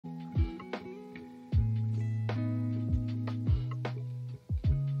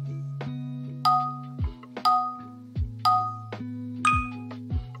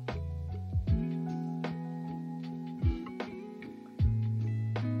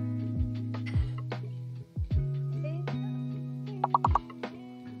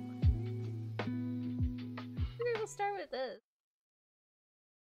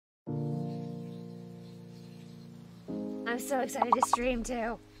so excited to stream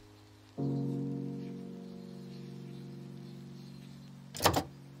too.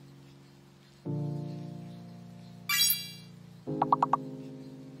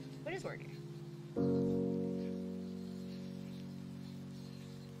 What is working?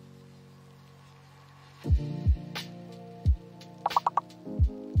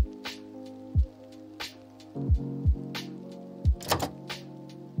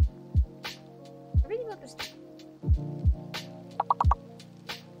 Everything will just.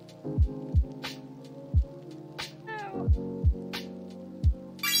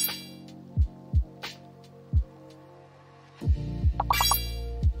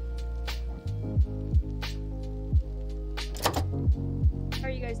 How are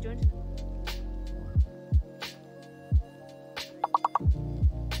you guys doing tonight?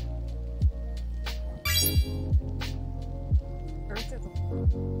 Earth is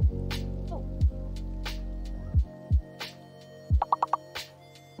oh.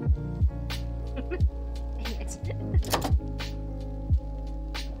 Dang it.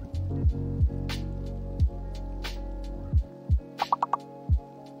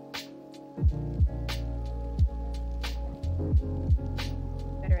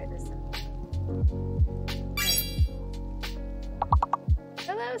 Better at this time.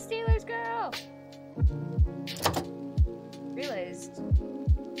 Hello, Steelers girl! Realized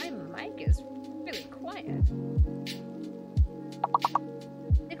my mic is really quiet.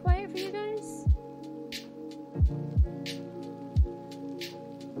 Is it quiet for you guys?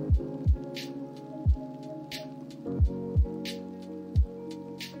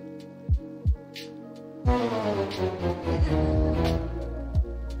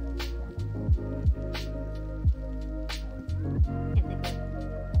 Can't think of it.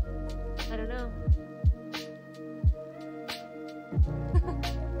 I don't know.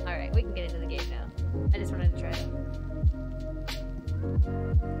 Alright, we can get into the game now. I just wanted to try it.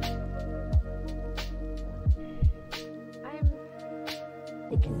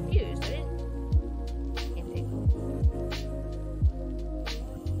 I'm confused. Can't think.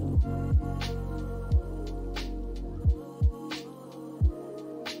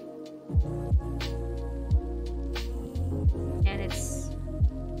 And it's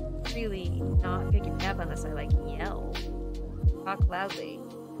really not picking me up unless I like yell. Talk loudly.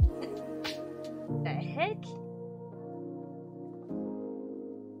 The heck?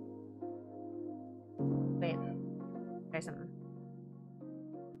 Wait. Try something.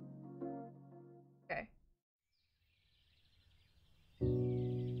 Okay.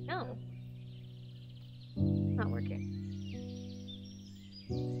 No. Not working.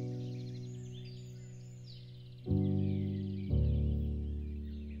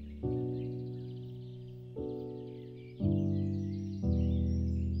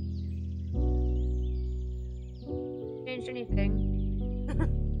 Changed anything?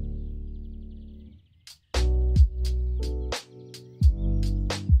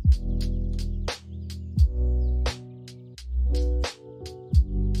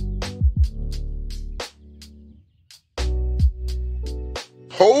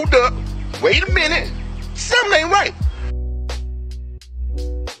 Hold up. Wait a minute. Something ain't right.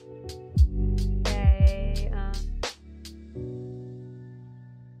 Okay,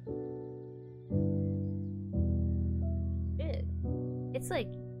 shit. It's like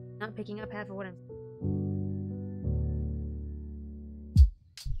not picking up half of what I'm.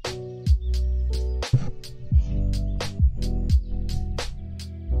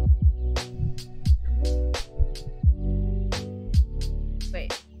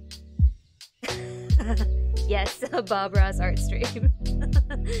 Wait. Yes, a Bob Ross art stream.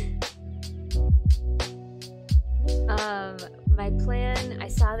 My plan, I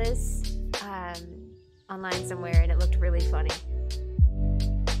saw this online somewhere and it looked really funny.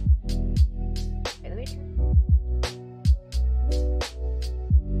 Okay, let me try.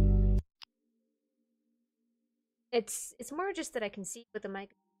 It's more just that I can see with the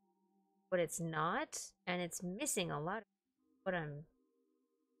mic what it's not, and it's missing a lot of what I'm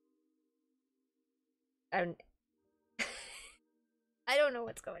I don't know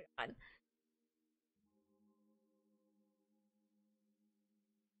what's going on.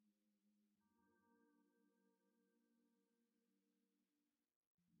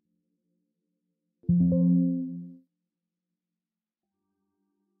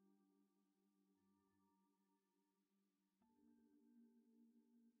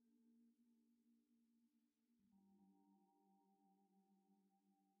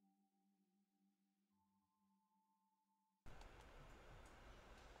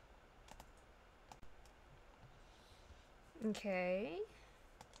 Okay.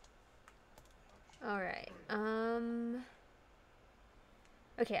 All right.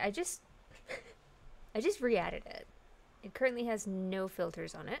 Okay, I just re-added it. It currently has no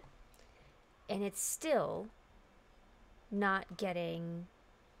filters on it, and it's still not getting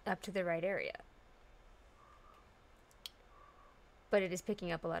up to the right area. But it is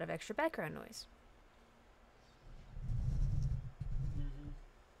picking up a lot of extra background noise.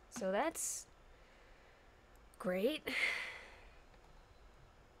 So that's great.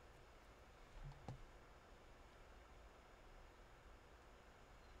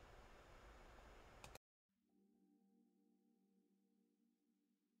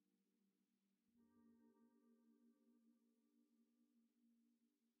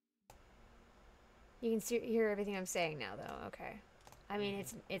 You can hear everything I'm saying now, though. Okay. I mean,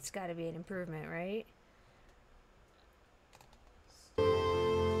 it's got to be an improvement, right?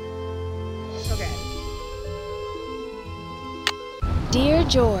 Okay. Dear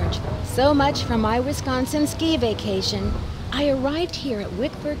George, so much from my Wisconsin ski vacation. I arrived here at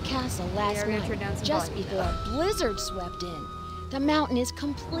Wickford Castle last night, just before a blizzard swept in. The mountain is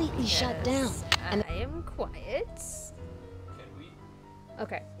completely shut down. And I am quiet. Can we?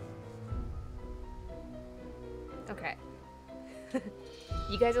 Okay. Okay.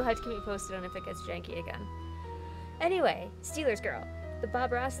 You guys will have to keep me posted on if it gets janky again. Anyway, Steelers girl. The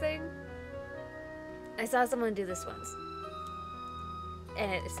Bob Ross thing. I saw someone do this once.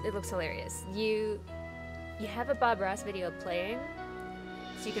 And it looks hilarious. You have a Bob Ross video playing,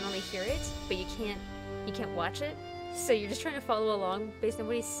 so you can only hear it, but you can't watch it. So you're just trying to follow along based on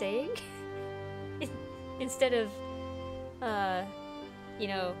what he's saying. Instead of you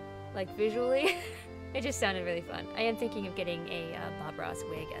know, like visually. It just sounded really fun. I am thinking of getting a Bob Ross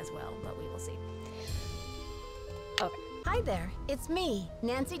wig as well, but we will see. Okay. Hi there, it's me,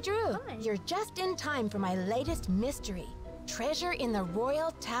 Nancy Drew. Hi. You're just in time for my latest mystery, Treasure in the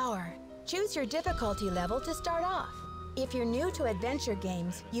Royal Tower. Choose your difficulty level to start off. If you're new to adventure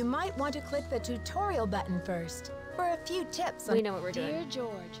games, you might want to click the tutorial button first for a few tips on— We know what we're doing. Dear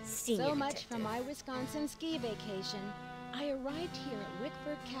George, Senior so much detective. from my Wisconsin ski vacation. I arrived here at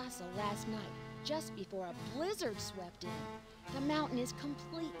Wickford Castle last night, just before a blizzard swept in. The mountain is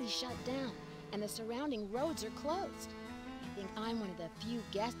completely shut down, and the surrounding roads are closed. I think I'm one of the few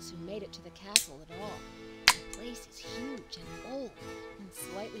guests who made it to the castle at all. The place is huge and old, and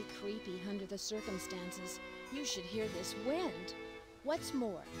slightly creepy under the circumstances. You should hear this wind. What's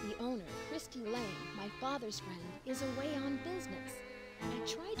more, the owner, Christy Lane, my father's friend, is away on business. I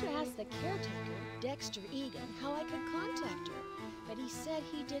tried to ask the caretaker, Dexter Egan, how I could contact her, but he said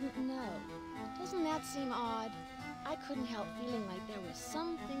he didn't know. Doesn't that seem odd? I couldn't help feeling like there was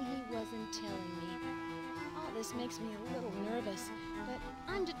something he wasn't telling me. All this makes me a little nervous, but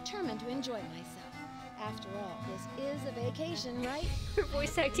I'm determined to enjoy myself. After all, this is a vacation, right? Her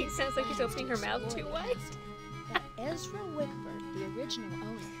voice acting sounds like she's opening her mouth too wide. That Ezra Wickford, the original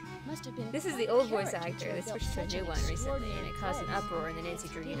owner, must have been— This is the old voice actor. They switched to a new one recently, and it caused an uproar in the Nancy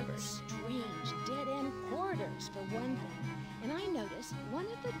Drew universe. Strange dead-end corridors, for one thing. And I noticed one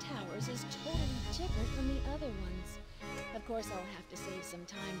of the towers is totally different from the other ones. Of course, I'll have to save some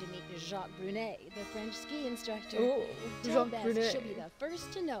time to meet Jacques Brunet, the French ski instructor. Oh, Tell Jacques Bess Brunet. she'll be the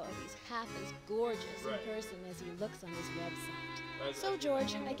first to know if he's half as gorgeous in person as he looks on his website. So,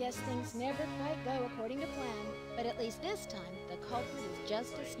 George, I guess things never quite go according to plan. But at least this time, the culprit is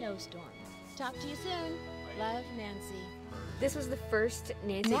just a snowstorm. Talk to you soon. Love, Nancy. This was the first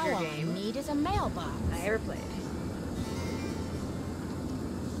Nancy Now Drew all game we need is a mailbox. I ever played.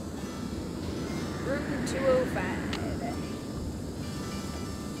 Room 205.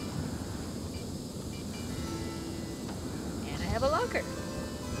 And I have a locker.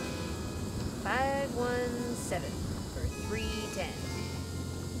 517 for 310.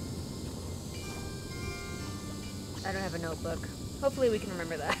 I don't have a notebook. Hopefully we can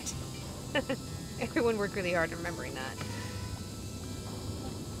remember that. Everyone worked really hard remembering that.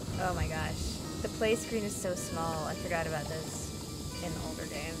 Oh my gosh. The play screen is so small. I forgot about this in older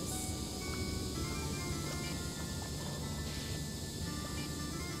games.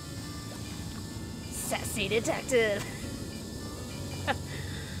 Sassy detective.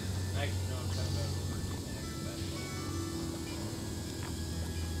 Actually, no, I'm talking about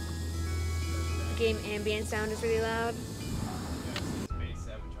Game ambient sound is really loud. Space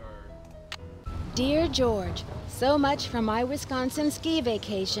Avatar. Dear George, so much from my Wisconsin ski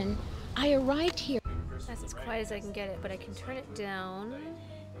vacation. I arrived here. That's as quiet as I can get it, but I can turn it down.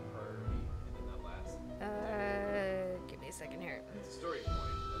 Give me a second here. It's a story point. I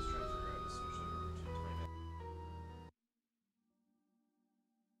was trying to figure out as soon as I remember to turn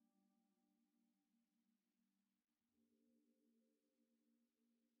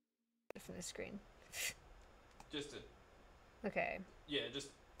it. From the screen. Just to Okay. Yeah, just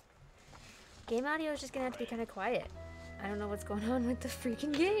Game audio is just gonna have to be kind of quiet. I don't know what's going on with the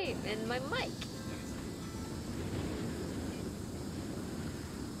freaking game and my mic.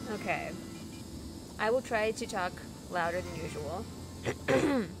 Okay. I will try to talk louder than usual.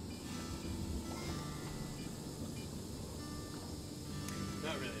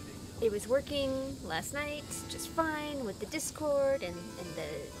 not really a big deal. It was working last night just fine with the Discord and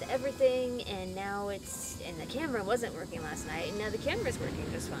the everything, and now it's, and the camera wasn't working last night, and now the camera's working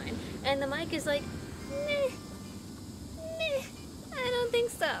just fine. And the mic is like, meh, I don't think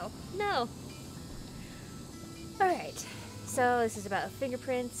so. No. Alright, so this is about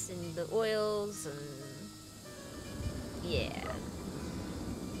fingerprints and the oils and yeah.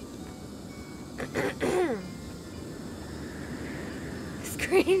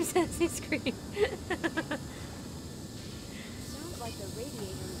 Scream, Sassy, scream. Sounds like the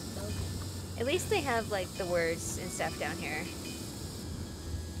radiator is broken. At least they have like the words and stuff down here.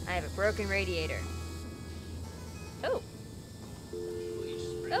 I have a broken radiator. Oh. We'll each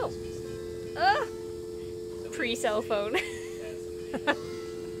just bring Oh. this piece in. Ah! Somebody Pre-cell say phone. that somebody-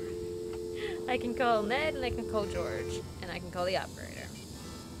 I can call Ned and I can call George and I can call the operator.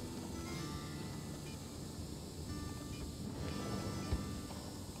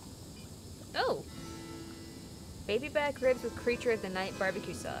 Oh! Baby back ribs with creature of the night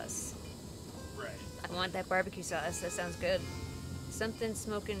barbecue sauce. Right. I want that barbecue sauce. That sounds good. Something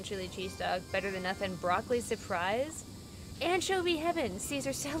smoking chili cheese dog, better than nothing. Broccoli surprise. Anchovy heaven.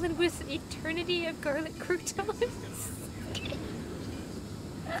 Caesar salad with eternity of garlic croutons.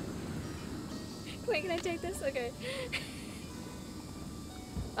 Wait, can I take this? Okay.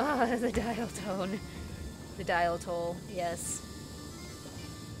 Ah, the dial tone. The dial toll. Yes.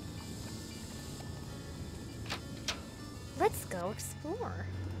 Let's go explore.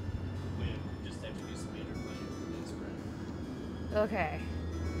 We just have to do some interplay for this round. Okay.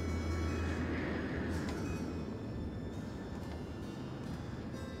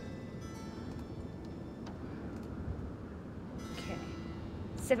 Okay.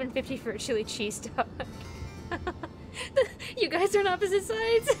 $7.50 for a chili cheese dog. You guys are on opposite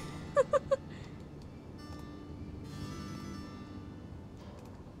sides.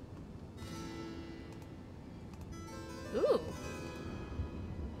 Ooh.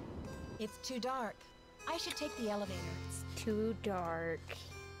 It's too dark. I should take the elevator. Too dark.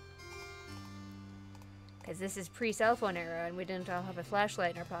 Because this is pre-cell phone era and we didn't all have a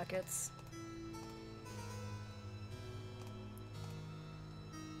flashlight in our pockets.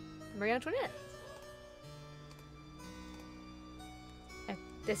 Marie Antoinette.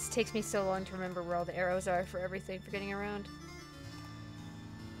 This takes me so long to remember where all the arrows are for everything, for getting around.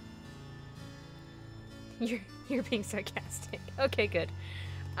 You're being sarcastic. Okay, good.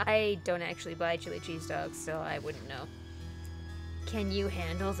 I don't actually buy chili cheese dogs, so I wouldn't know. Can you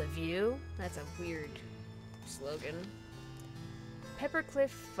handle the view? That's a weird slogan. Peppercliff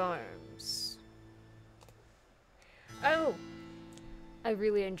Farms. Oh! I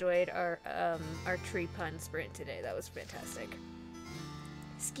really enjoyed our tree pun sprint today. That was fantastic.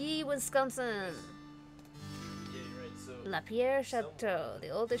 Ski, Wisconsin. Yeah, you're right. So Lapierre Chateau, the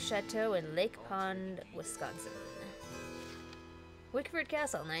oldest chateau in Lake Pond, Wisconsin. Wickford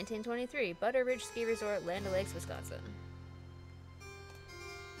Castle, 1923, Butter Ridge Ski Resort, Land O'Lakes, Wisconsin.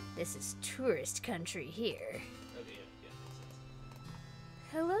 This is tourist country here. okay, yeah, makes sense.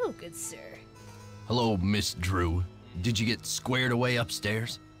 Hello, good sir. Hello, Miss Drew. Did you get squared away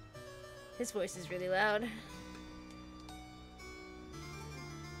upstairs? His voice is really loud.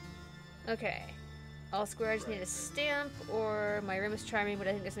 Okay. All squares need a stamp, or my room is charming, but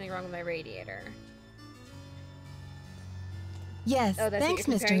I think there's something wrong with my radiator. Yes, Oh, that's what thanks,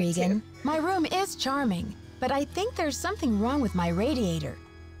 you're Mr. comparing it to. Egan. My room is charming, but I think there's something wrong with my radiator.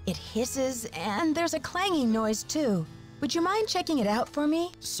 It hisses, and there's a clanging noise, too. Would you mind checking it out for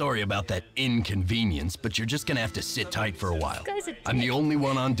me? Sorry about that inconvenience, but you're just gonna have to sit tight for a while. This guy's a I'm the dick. only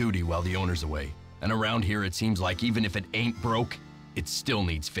one on duty while the owner's away. And around here, it seems like even if it ain't broke, it still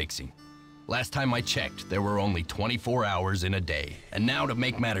needs fixing. Last time I checked, there were only 24 hours in a day. And now, to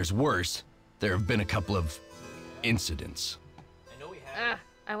make matters worse, there have been a couple of incidents. I know we have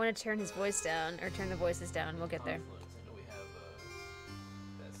I want to turn his voice down, or turn the voices down. We'll get there. confluence. I know we have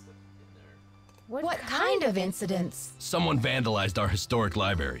that stuff in there. What kind of incidents? Someone vandalized our historic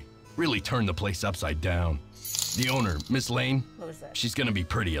library. Really turned the place upside down. The owner, Miss Lane, What was that? she's gonna be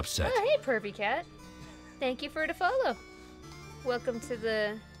pretty upset. Oh, hey, Pervy Cat. Thank you for the follow. Welcome to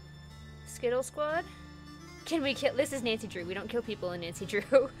the Skittle Squad. Can we kill? This is Nancy Drew. We don't kill people in Nancy Drew.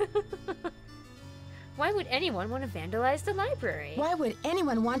 Why would anyone want to vandalize the library? Why would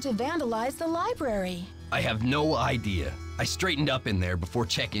anyone want to vandalize the library? I have no idea. I straightened up in there before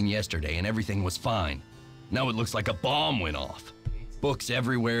check-in yesterday and everything was fine. Now it looks like a bomb went off. Books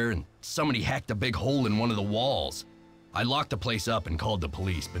everywhere and somebody hacked a big hole in one of the walls. I locked the place up and called the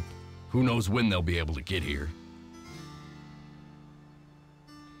police, but who knows when they'll be able to get here.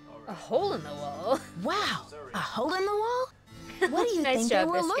 A hole in the wall? Wow, a hole in the wall? What do you Nice think job,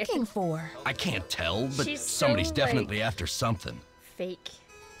 they were Biscuit. looking for? I can't tell, but She's somebody's so, definitely like- after something. Fake.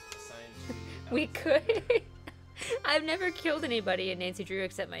 We could. I've never killed anybody in Nancy Drew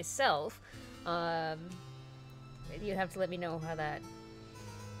except myself. You have to let me know how that...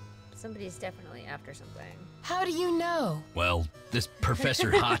 Somebody's definitely after something. How do you know? Well, this Professor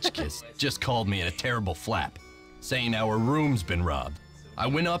Hotchkiss just called me in a terrible flap, saying our room's been robbed. I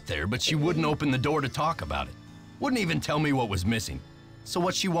went up there, but she wouldn't open the door to talk about it. Wouldn't even tell me what was missing. So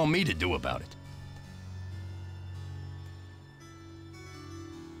what's she want me to do about it?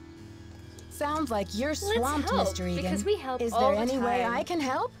 Sounds like you're swamped, help, Mr. Egan. because we help Is all there the any way time. I can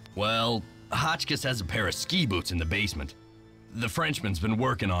help? Well, Hotchkiss has a pair of ski boots in the basement. The Frenchman's been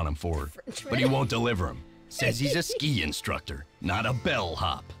working on them for her, but he won't deliver them. Says he's a ski instructor, not a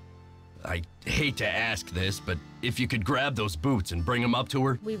bellhop. I hate to ask this, but if you could grab those boots and bring them up to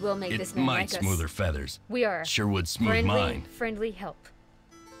her, We will make it this man might like smooth us. her feathers. We are. Sure would smooth mine. Friendly help.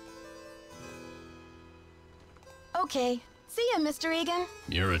 Okay. See ya, Mr. Egan.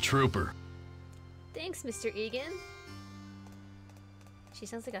 You're a trooper. Thanks, Mr. Egan. She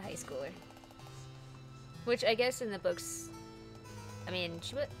sounds like a high schooler. Which I guess in the books, I mean,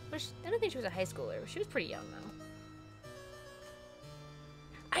 I don't think she was a high schooler. She was pretty young though.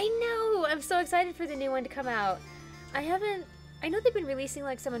 I know! I'm so excited for the new one to come out. I know they've been releasing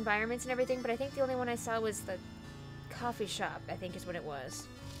like some environments and everything, but I think the only one I saw was the coffee shop, I think is what it was.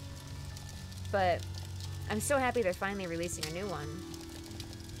 But I'm so happy they're finally releasing a new one.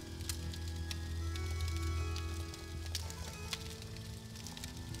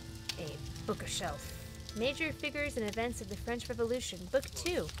 A bookshelf. Major figures and events of the French Revolution, Book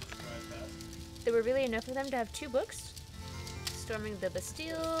 2. There were really enough of them to have 2 books? Storming the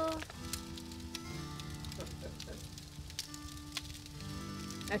Bastille.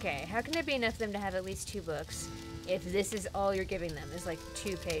 Okay, how can there be enough of them to have at least 2 books if this is all you're giving them, is like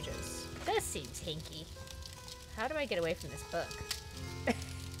 2 pages? That seems hinky. How do I get away from this book?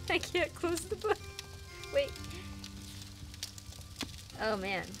 I can't close the book. Wait. Oh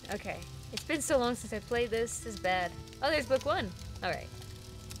man, okay. It's been so long since I played this. This is bad. Oh, there's book 1. Alright.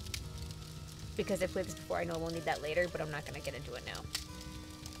 Because I played this before, I know we'll need that later, but I'm not gonna get into it now.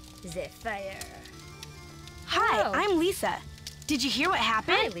 Zephyr. Hi, Oh. I'm Lisa. Did you hear what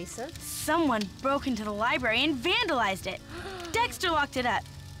happened? Hi, Lisa. Someone broke into the library and vandalized it. Dexter locked it up.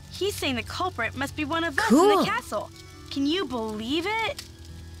 He's saying the culprit must be one of us in Cool. the castle. Can you believe it?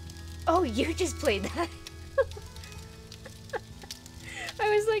 Oh, you just played that. I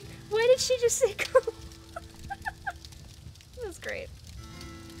was like, why did she just say cool? That's great.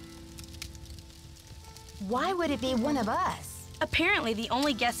 Why would it be one of us? Apparently, the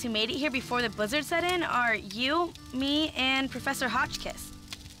only guests who made it here before the blizzard set in are you, me, and Professor Hotchkiss.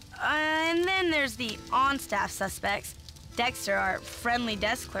 And then there's the on-staff suspects. Dexter, our friendly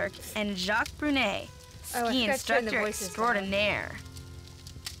desk clerk, and Jacques Brunet, Oh, I ski forgot to turn the instructor voices down. extraordinaire.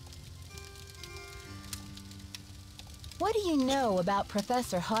 What do you know about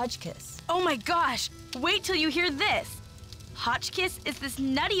Professor Hotchkiss? Oh my gosh, wait till you hear this. Hotchkiss is this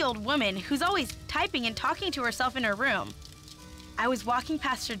nutty old woman who's always typing and talking to herself in her room. I was walking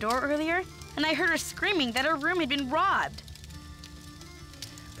past her door earlier, and I heard her screaming that her room had been robbed.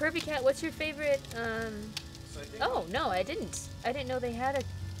 Pervy Cat, what's your favorite, Oh, no, I didn't. I didn't know they had a...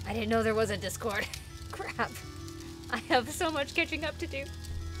 I didn't know there was a Discord. Crap. I have so much catching up to do.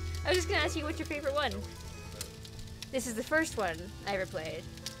 I was just gonna ask you what's your favorite one. This is the first one I ever played,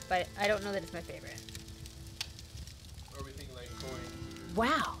 but I don't know that it's my favorite.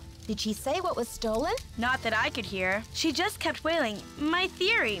 Wow. Did she say what was stolen? Not that I could hear. She just kept wailing, "My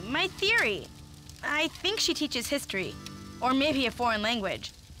theory, my theory." I think she teaches history, or maybe a foreign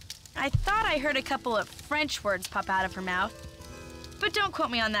language. I thought I heard a couple of French words pop out of her mouth. But don't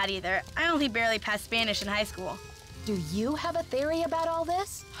quote me on that either. I only barely passed Spanish in high school. Do you have a theory about all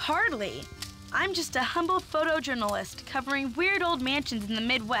this? Hardly. I'm just a humble photojournalist covering weird old mansions in the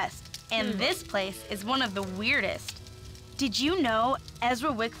Midwest, and this place is one of the weirdest. Did you know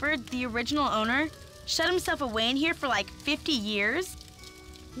Ezra Wickford, the original owner, shut himself away in here for like 50 years?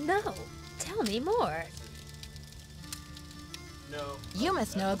 No, tell me more. You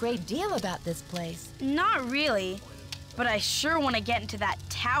must know a great deal about this place. Not really, but I sure want to get into that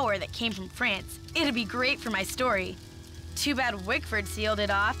tower that came from France. It'd be great for my story. Too bad Wickford sealed it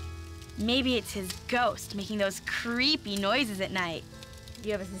off. Maybe it's his ghost making those creepy noises at night.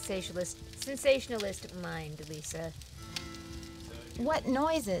 You have a sensationalist mind, Lisa. What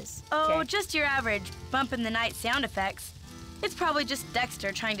noises? Oh, Okay. just your average bump in the night sound effects. It's probably just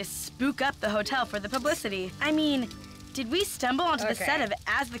Dexter trying to spook up the hotel for the publicity. I mean, did we stumble onto the Okay. set of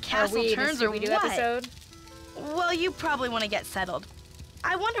As the Are Castle we in a Turns or Scooby-Doo what? episode? Well, you probably want to get settled.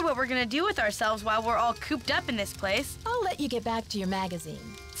 I wonder what we're gonna do with ourselves while we're all cooped up in this place. I'll let you get back to your magazine.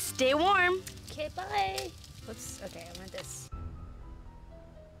 Stay warm. Okay, bye. Whoops. Okay, I want this.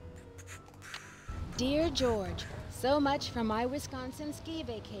 Dear George, so much for my Wisconsin ski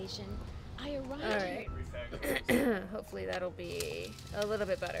vacation. I arrived All here. right. Hopefully that'll be a little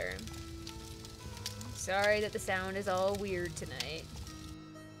bit better. Sorry that the sound is all weird tonight.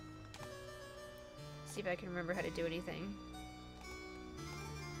 See if I can remember how to do anything.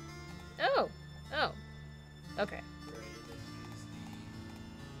 Oh! Oh. Okay.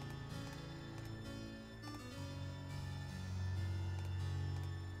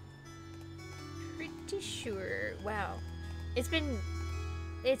 Pretty sure. Wow. It's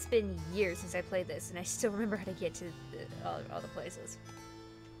been years since I played this, and I still remember how to get to all the places.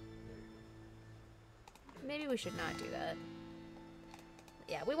 Maybe we should not do that.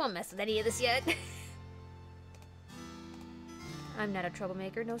 Yeah, we won't mess with any of this yet. I'm not a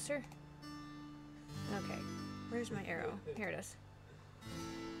troublemaker, no sir. Okay, where's my arrow? Here it is.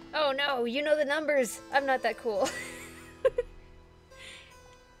 Oh no, you know the numbers! I'm not that cool.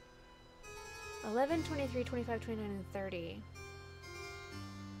 11, 23, 25, 29, and 30.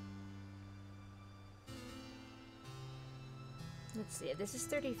 Let's see, if this is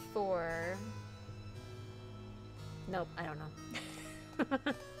 34... Nope, I don't know.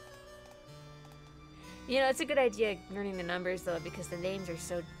 You know, it's a good idea learning the numbers, though, because the names are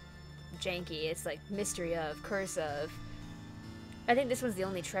so janky. It's like Mystery of, Curse of. I think this one's the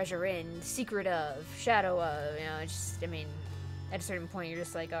only Treasure in, Secret of, Shadow of, you know, it's just, I mean, at a certain point you're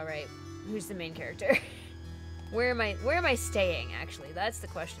just like, alright, who's the main character? Where am I staying, actually? That's the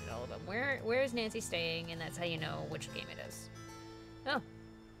question to all of them. Where is Nancy staying? And that's how you know which game it is. Oh.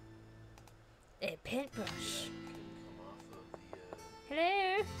 A paintbrush.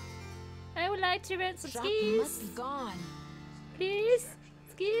 Hello? I would like to rent some Shock skis. must be gone. Please?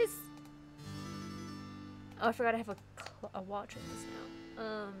 Skis? Oh, I forgot I have a watch in this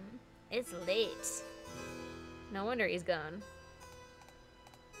now. It's late. No wonder he's gone.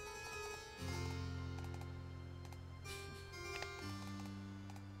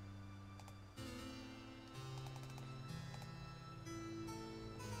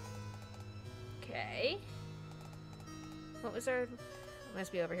 Okay. What was our... It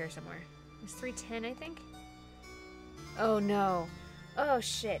must be over here somewhere. It was 310, I think? Oh, no. Oh,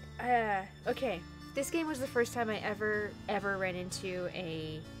 shit. Okay. This game was the first time I ever ran into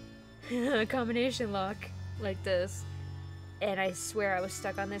a combination lock like this. And I swear I was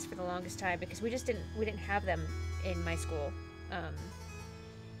stuck on this for the longest time because we didn't have them in my school.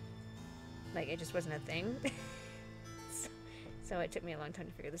 Like, it just wasn't a thing. So it took me a long time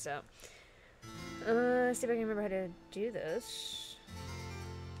to figure this out. Let's see if I can remember how to do this.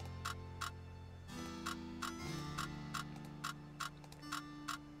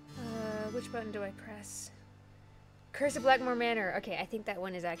 Which button do I press? Curse of Blackmore Manor. Okay, I think that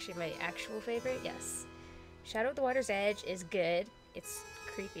one is actually my actual favorite. Yes. Shadow at the Water's Edge is good. It's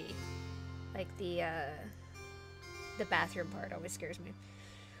creepy. Like the bathroom part always scares me.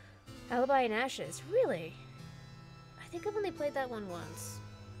 Alibi in Ashes. Really? I think I've only played that one once.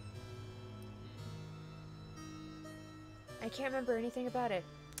 I can't remember anything about it.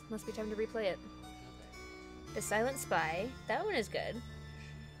 Must be time to replay it. The Silent Spy. That one is good.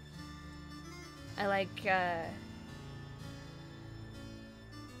 I like, the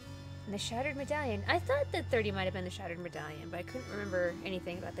Shattered Medallion. I thought that 30 might have been the Shattered Medallion, but I couldn't remember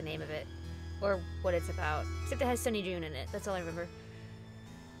anything about the name of it. Or what it's about. Except it has Sunny June in it. That's all I remember.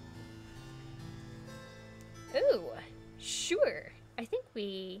 Ooh, sure. I think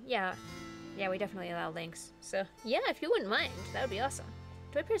yeah, we definitely allow links. So, yeah, if you wouldn't mind, that would be awesome.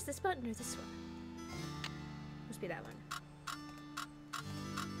 Do I press this button or this one? Must be that one.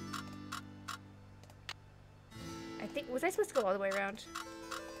 I think, was I supposed to go all the way around?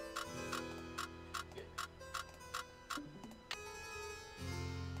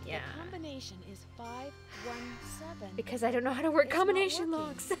 Yeah. The combination is 517. Because I don't know how to work It's not combination working.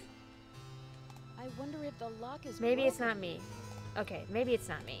 locks. I wonder if the lock is Maybe it's broken. not me. Okay, maybe it's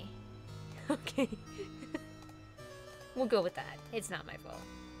not me. Okay. We'll go with that. It's not my fault.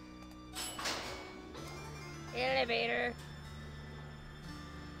 Elevator.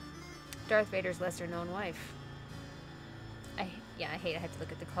 Darth Vader's lesser known wife. Yeah, I hate I have to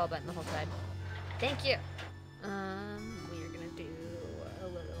look at the call button the whole time. Thank you. We are gonna do a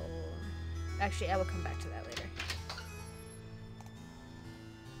little... Actually, I will come back to that later.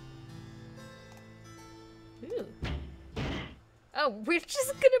 Ooh. Oh, we're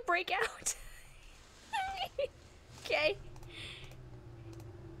just gonna break out. Okay.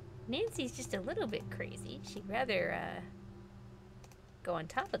 Nancy's just a little bit crazy. She'd rather go on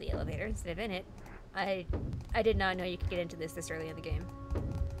top of the elevator instead of in it. I did not know you could get into this early in the game.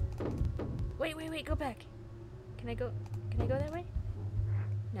 Wait, go back. Can I go that way?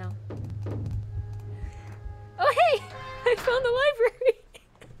 No. Oh hey! I found the library!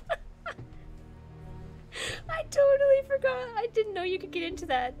 I totally forgot. I didn't know you could get into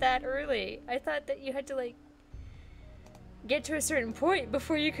that early. I thought that you had to like get to a certain point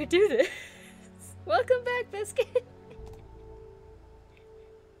before you could do this. Welcome back, Biscuit.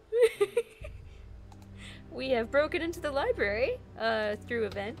 We have broken into the library through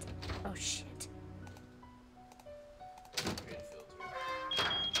event. Oh shit.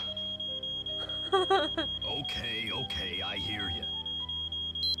 Okay, I hear you.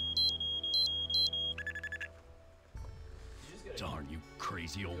 Darn you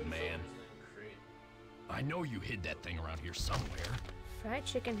crazy old man. I know you hid that thing around here somewhere. Fried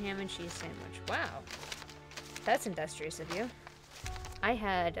chicken, ham, and cheese sandwich. Wow. That's industrious of you. I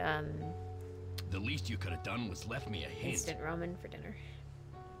had, The least you could have done was left me a hint. instant ramen for dinner.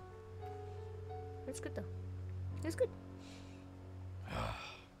 It's good, though. It's good.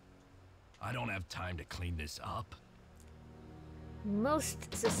 I don't have time to clean this up.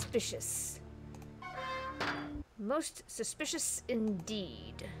 Most suspicious. Most suspicious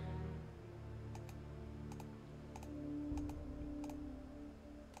indeed.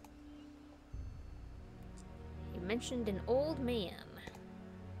 You mentioned an old man.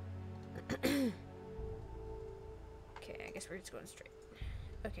 Okay, I guess we're just going straight.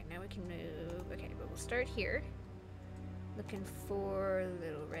 Okay, now we can move. Okay, but we'll start here. Looking for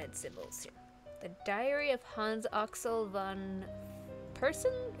little red symbols here. The Diary of Hans Axel von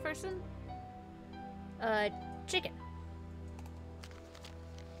Person? Chicken.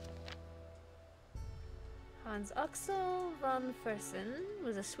 Hans Axel von Fersen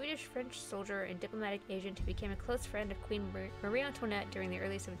was a Swedish-French soldier and diplomatic agent who became a close friend of Queen Marie Antoinette during the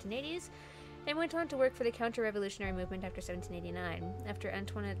early 1780s and went on to work for the counter-revolutionary movement after 1789. After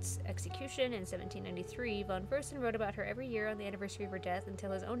Antoinette's execution in 1793, von Fersen wrote about her every year on the anniversary of her death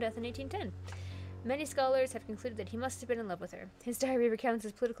until his own death in 1810. Many scholars have concluded that he must have been in love with her. His diary recounts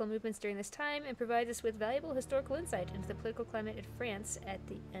his political movements during this time and provides us with valuable historical insight into the political climate in France at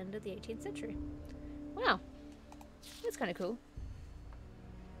the end of the 18th century. Wow. That's kind of cool.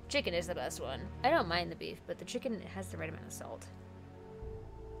 Chicken is the best one. I don't mind the beef, but the chicken has the right amount of salt.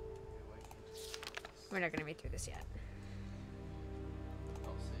 We're not going to read through this yet.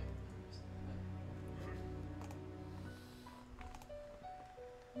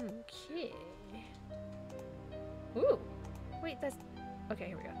 Okay. Ooh. Wait, that's... Okay,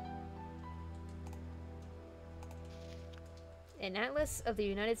 here we go. An Atlas of the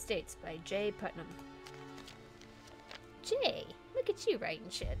United States by J. Putnam. Jay, look at you writing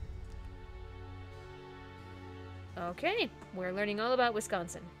shit. Okay, we're learning all about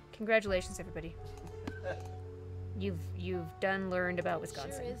Wisconsin. Congratulations, everybody. You've learned about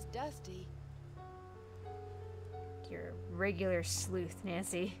Wisconsin. Sure is dusty. You're a regular sleuth,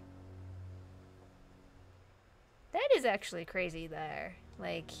 Nancy. That is actually crazy there.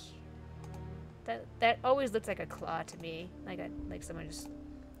 Like that always looks like a claw to me. Like someone just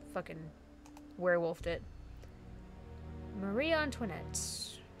fucking werewolfed it. Marie Antoinette.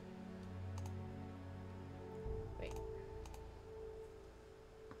 Wait.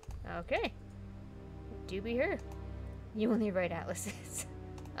 Okay. Do be her. You only write atlases.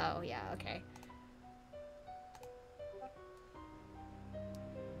 Oh yeah, okay.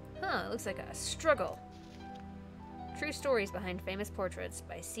 Huh, it looks like a struggle. True stories behind famous portraits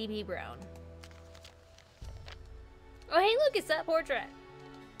by C.B. Brown. Oh hey, look, it's that portrait!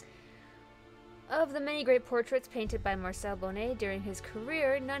 Of the many great portraits painted by Marcel Bonnet during his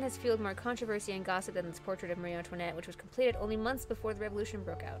career, none has fueled more controversy and gossip than this portrait of Marie Antoinette, which was completed only months before the Revolution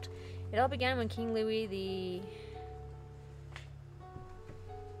broke out. It all began when King Louis the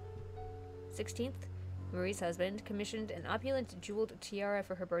 16th, Marie's husband, commissioned an opulent jeweled tiara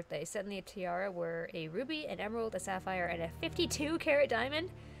for her birthday. Set in the tiara were a ruby, an emerald, a sapphire, and a 52-carat diamond,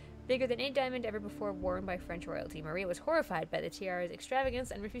 bigger than any diamond ever before worn by French royalty. Maria was horrified by the tiara's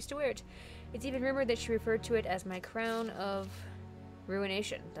extravagance and refused to wear it. It's even rumored that she referred to it as my crown of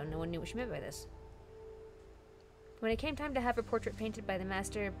ruination, though no one knew what she meant by this. When it came time to have her portrait painted by the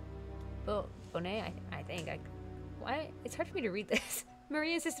master Bonnet, I think, Why? It's hard for me to read this.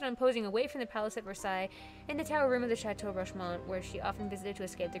 Marie insisted on posing away from the palace at Versailles in the tower room of the Chateau Rochemont, where she often visited to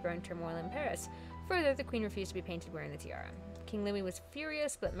escape the growing turmoil in Paris. Further, the queen refused to be painted wearing the tiara. King Louis was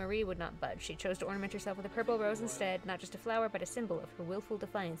furious, but Marie would not budge. She chose to ornament herself with a purple rose instead, not just a flower, but a symbol of her willful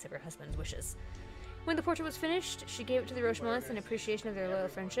defiance of her husband's wishes. When the portrait was finished, she gave it to the Rochemonts in appreciation of their loyal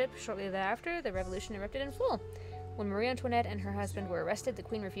friendship. Shortly thereafter, the revolution erupted in full. When Marie Antoinette and her husband were arrested, the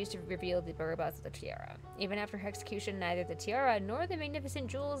queen refused to reveal the whereabouts of the tiara. Even after her execution, neither the tiara nor the magnificent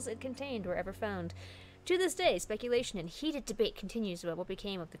jewels it contained were ever found. To this day, speculation and heated debate continues about what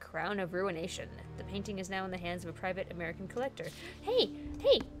became of the Crown of Ruination. The painting is now in the hands of a private American collector. Hey!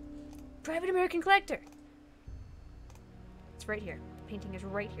 Hey! Private American collector! It's right here. The painting is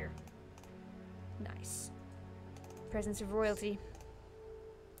right here. Nice. Presence of royalty.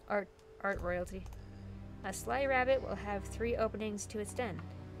 Art royalty. A sly rabbit will have 3 openings to its den.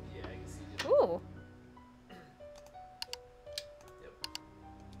 Yeah, I can see it. Ooh! Yep.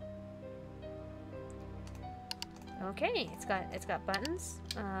 Okay, it's got buttons.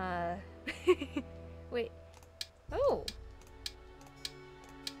 Wait. Oh!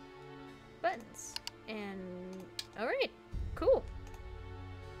 Buttons. And alright, cool.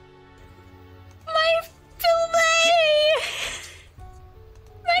 My fillet!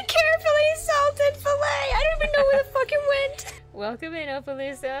 My carefully salted fillet! I don't even know where the fuck it went! Welcome in,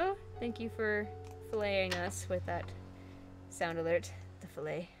 Opaluzzo. Thank you for filleting us with that sound alert. The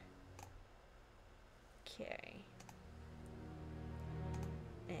fillet. Okay.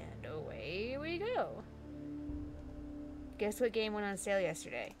 And away we go. Guess what game went on sale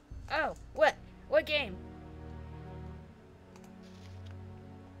yesterday? Oh, what? What game?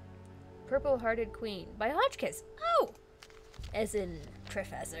 Purple Hearted Queen by Hotchkiss. Oh! As in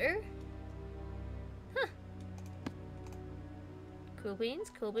Professor. Huh. Cool beans,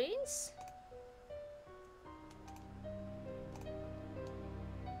 cool beans.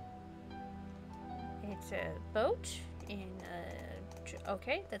 It's a boat in a...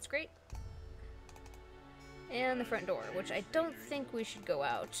 Okay, that's great. And the front door, which I don't think we should go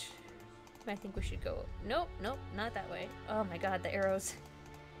out. I think we should go... Nope, nope, not that way. Oh my god, the arrows.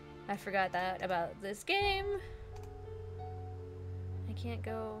 I forgot that about this game. I can't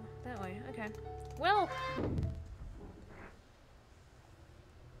go that way. Okay. Well...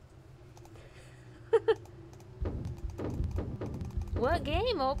 What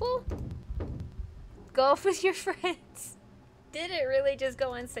game, Opal? Golf with your friends. Did it really just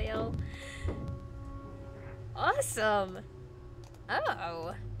go on sale? Awesome.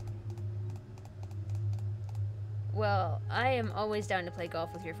 Oh. Well, I am always down to play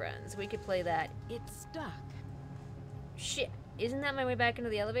golf with your friends. We could play that. It's stuck. Shit. Isn't that my way back into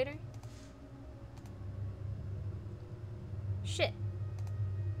the elevator? Shit.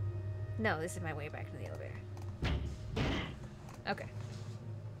 No, this is my way back into the elevator. Okay.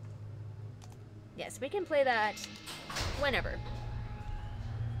 Yes, we can play that whenever.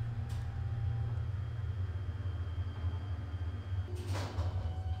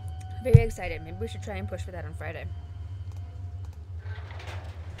 Very excited. Maybe we should try and push for that on Friday.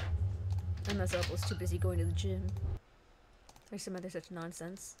 Unless Opal's too busy going to the gym. Or some other such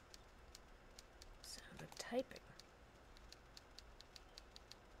nonsense. Sound of typing.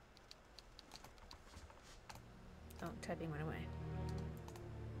 Oh, typing went away.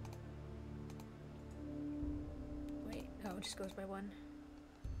 Wait, oh, it just goes by 1.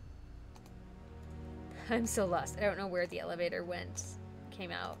 I'm so lost. I don't know where the elevator went.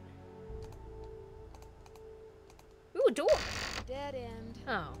 Came out. Ooh, door! Dead end.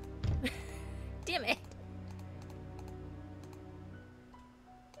 Oh. Damn it.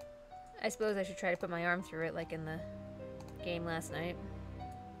 I suppose I should try to put my arm through it like in the game last night.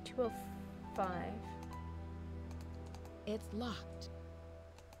 205. It's locked.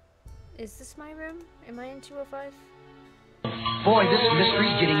 Is this my room? Am I in 205? Boy, this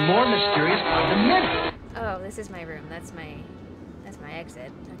mystery's getting more mysterious by the minute. Oh, this is my room. That's my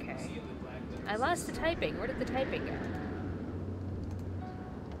exit. Okay. I lost the typing. Where did the typing go?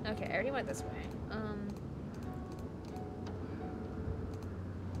 Okay, I already went this way.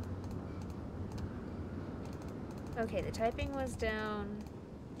 Okay, the typing was down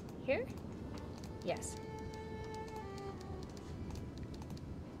here? Yes.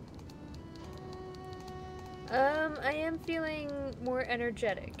 I am feeling more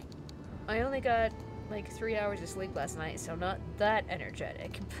energetic. I only got like 3 hours of sleep last night, so not that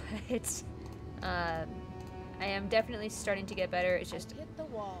energetic, but I am definitely starting to get better. It's just Hit the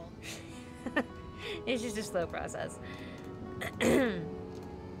wall. it's just a slow process. I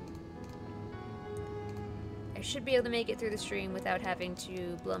should be able to make it through the stream without having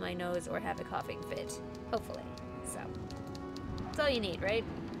to blow my nose or have a coughing fit. Hopefully. So, that's all you need, right?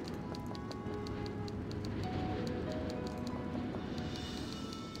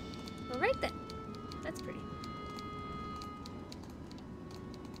 All right then. That's pretty.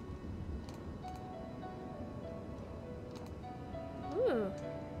 Ooh.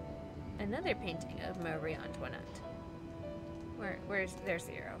 Another painting of Marie Antoinette. There's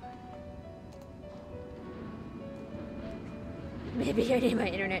the arrow. Maybe I need my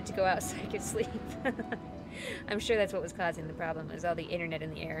internet to go out so I could sleep. I'm sure that's what was causing the problem, was all the internet in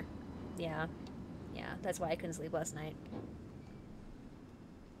the air. Yeah. Yeah, that's why I couldn't sleep last night.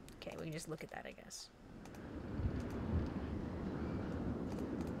 Okay, we can just look at that, I guess.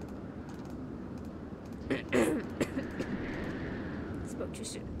 Spoke too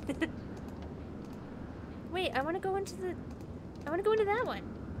soon. Wait, I want to go into that one.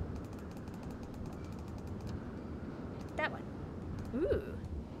 That one. Ooh.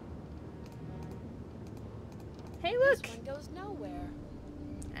 Hey, look! This one goes nowhere.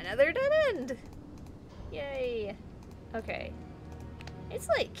 Another dead end! Yay. Okay. It's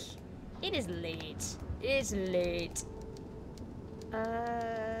like... It is late. It's late.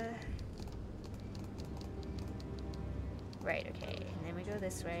 Right, okay. And then we go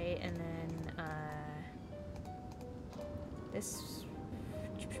this way, and then, this...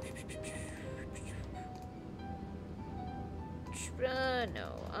 no.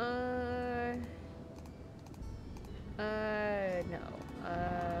 No.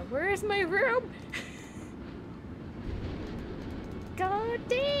 Where is my room? God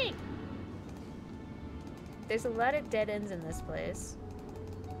dang! There's a lot of dead ends in this place.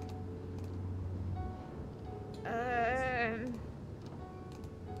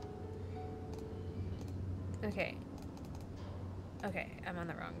 Okay. Okay, I'm on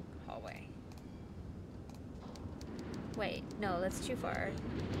the wrong hallway. Wait, no, that's too far.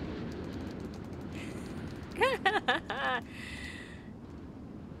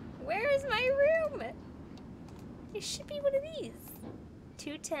 Where is my room? It should be one of these.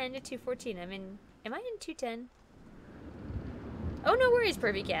 210 to 214. Am I in 210? Oh, no worries,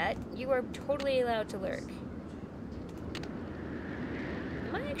 Pervy Cat. You are totally allowed to lurk.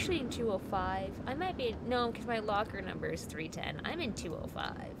 Am I actually in 205? I might be. No, because my locker number is 310. I'm in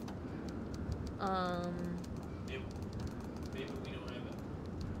 205. Maybe we don't have it.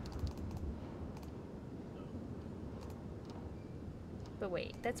 But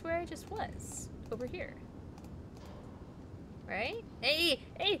wait, that's where I just was. Over here. Right? Hey,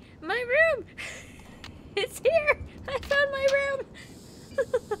 my room! It's here! I found my room!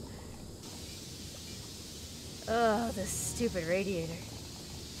 Oh, this stupid radiator.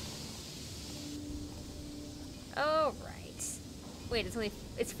 Oh, right. Wait,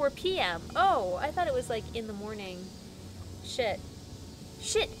 it's 4 p.m. Oh, I thought it was like in the morning. Shit.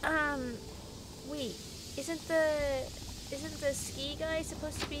 Wait, isn't the ski guy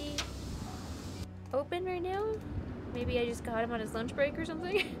supposed to be open right now? Maybe I just got him on his lunch break or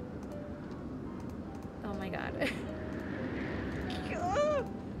something? Oh my god.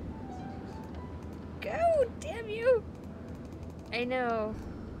 Go, damn you! I know.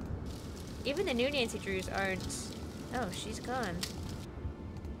 Even the new Nancy Drews aren't... Oh, she's gone.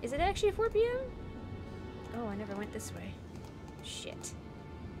 Is it actually 4 p.m.? Oh, I never went this way. Shit.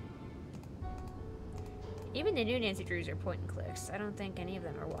 Even the new Nancy Drews are point and clicks. I don't think any of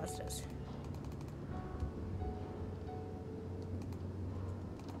them are Wastas.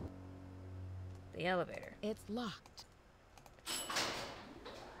 The elevator. It's locked.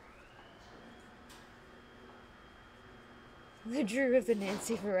 The Drew of the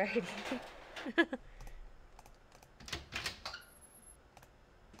Nancy variety.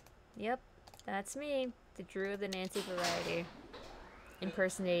 Yep, that's me. The Drew of the Nancy variety.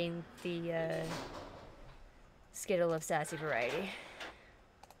 Impersonating the Skittle of Sassy variety.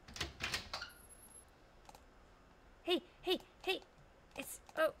 Hey! It's...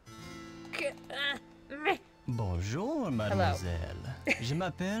 Oh... Bonjour, mademoiselle. Je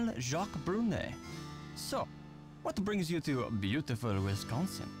m'appelle Jacques Brunet. So, what brings you to beautiful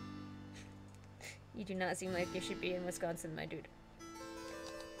Wisconsin? You do not seem like you should be in Wisconsin, my dude.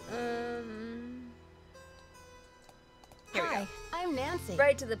 Here we Hi, go. I'm Nancy.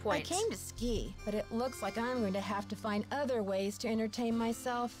 Right to the point. I came to ski, but it looks like I'm going to have to find other ways to entertain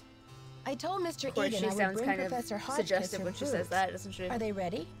myself. I told Mr. Of course, Eden she I would sounds bring kind Professor of Hotchkiss suggestive her when she fruits. says that, doesn't she? Are they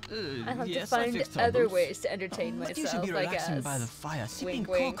ready? I have to yes, I find fixed her other boots. ways to entertain But you myself, should be I relaxing guess. by the fire, sipping Wink,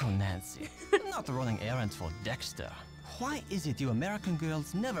 wink. cocoa, Nancy. Not running errands for Dexter. Why is it you American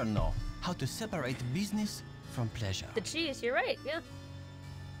girls never know how to separate business from pleasure? The cheese, you're right, yeah.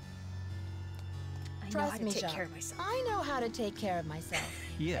 I know how Trust to me, take Jacques. care of myself. I know how to take care of myself.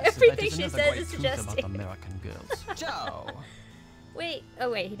 Yes, Everything that is she another says great is truth about suggestive. American girls. Ciao. Wait.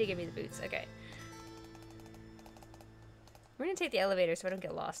 Oh, wait. He did give me the boots. Okay. We're gonna take the elevator so I don't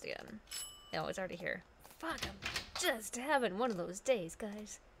get lost again. Oh, it's already here. Fuck, I'm just having one of those days,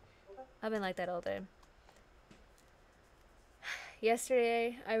 guys. I've been like that all day.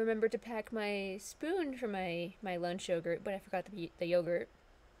 Yesterday, I remembered to pack my spoon for my lunch yogurt, but I forgot the yogurt.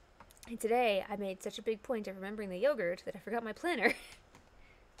 And today, I made such a big point of remembering the yogurt that I forgot my planner.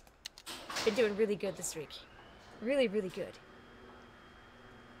 Been doing really good this week. Really, really good.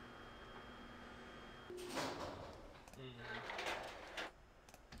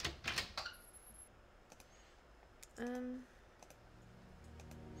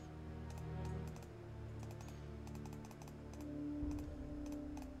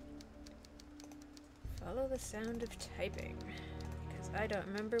 Follow the sound of typing. Because I don't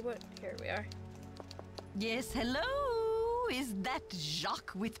remember what... Here we are. Yes, hello? Is that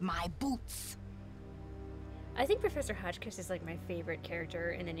Jacques with my boots? I think Professor Hotchkiss is like my favorite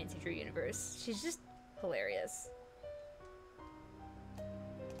character in the Nancy Drew universe. She's just hilarious.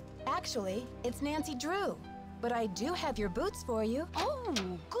 Actually, it's Nancy Drew. But I do have your boots for you. Oh,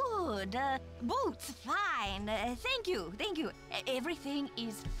 good. Boots, fine. Thank you, thank you. Everything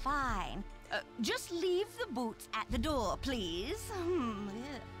is fine. Just leave the boots at the door, please.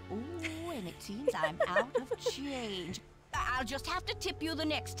 Oh, and it seems I'm out of change. I'll just have to tip you the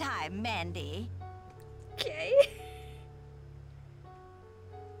next time, Mandy. Okay.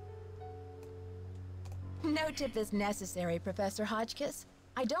 No tip is necessary, Professor Hotchkiss.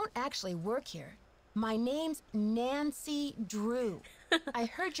 I don't actually work here. My name's Nancy Drew. I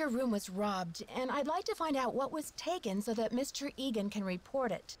heard your room was robbed, and I'd like to find out what was taken so that Mr. Egan can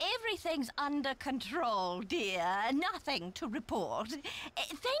report it. Everything's under control, dear. Nothing to report.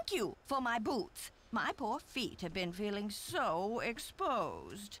 Thank you for my boots. My poor feet have been feeling so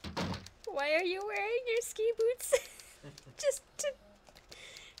exposed. Why are you wearing your ski boots? Just to...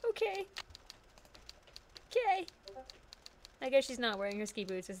 Okay. Okay. I guess she's not wearing her ski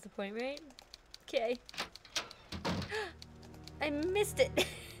boots is the point, right? Okay. I missed it.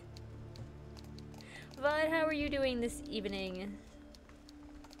 Vod, how are you doing this evening?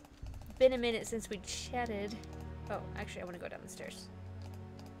 Been a minute since we chatted. Oh, actually, I want to go down the stairs.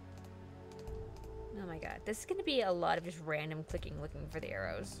 Oh my god. This is going to be a lot of just random clicking looking for the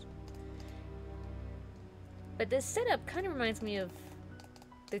arrows. But this setup kind of reminds me of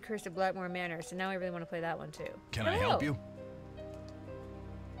The Curse of Blackmore Manor, so now I really want to play that one too. Can I help you?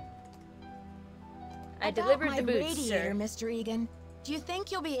 I delivered my the boots, radiator, sir. Mr. Egan. Do you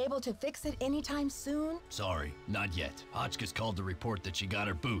think you'll be able to fix it anytime soon? Sorry, not yet. Hotchkiss called to report that she got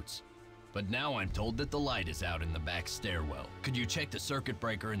her boots. But now I'm told that the light is out in the back stairwell. Could you check the circuit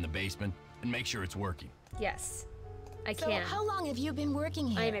breaker in the basement and make sure it's working? Yes, I So can. how long have you been working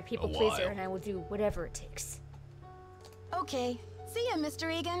here? I am a people A pleaser, while. and I will do whatever it takes. Okay. See ya,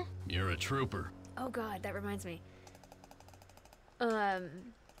 Mr. Egan. You're a trooper. Oh god, that reminds me.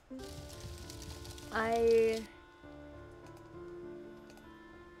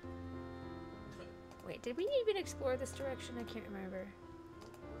 Wait, did we even explore this direction? I can't remember.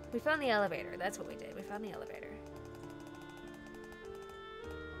 We found the elevator. That's what we did. We found the elevator.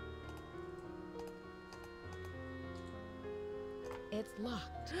 It's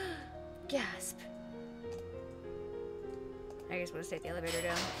locked. Gasp. I guess we'll just take the elevator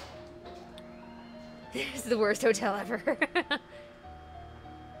down. This is the worst hotel ever. I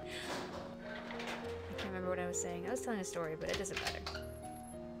can't remember what I was saying. I was telling a story, but it doesn't matter.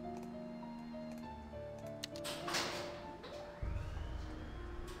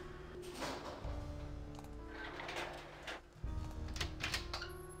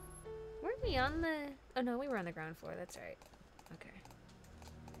 Weren't we on the... Oh no, we were on the ground floor. That's right. Okay.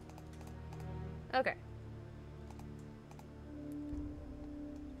 Okay.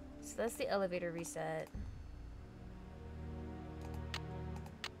 So that's the elevator reset.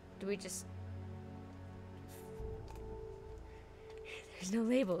 Do we just... There's no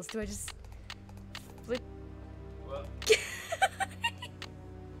labels. Do I just... Flip... What?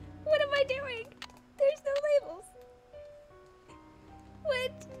 What am I doing? There's no labels.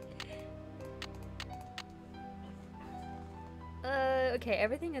 What? Okay,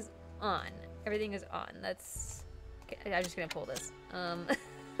 everything is on. Everything is on. That's... Okay, I'm just gonna pull this.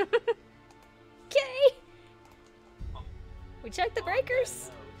 Okay! We checked the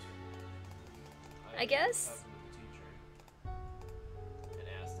breakers. I guess.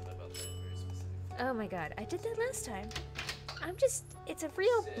 Oh my god, I did that last time. I'm just... It's a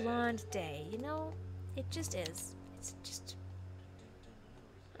real blonde day, you know? It just is. It's just...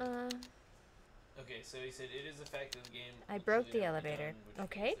 Okay, so he said it is a fact of the game. I broke the elevator.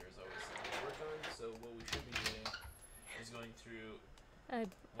 Okay. There's always something to work on. So what we should be doing is going through. I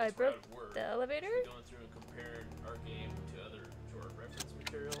once we're broke out of work, the elevator. we should be going through and comparing our game to our reference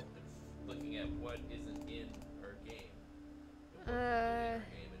material and looking at what isn't in our game.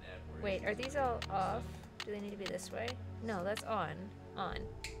 Wait, are these all off? Do they need to be this way? No, that's on. On.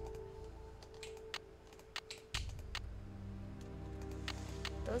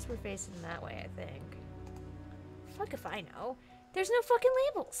 Those were facing that way, I think. Fuck if I know. There's no fucking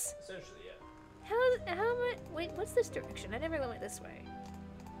labels. Essentially, yeah. How am I? Wait, what's this direction? I never went this way.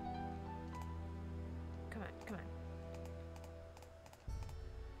 Come on, come on.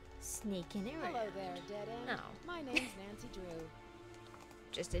 Sneaking around. Hello there, dead end. No. My name's Nancy Drew.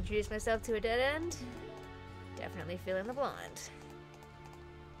 Just introduce myself to a dead end. Definitely feeling the blonde.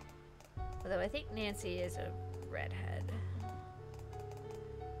 Although I think Nancy is a redhead.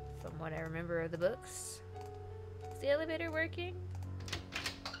 From what I remember of the books. Is the elevator working?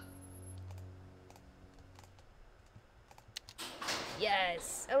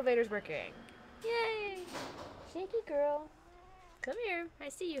 Yes! Elevator's working. Yay! Shaky girl. Come here. I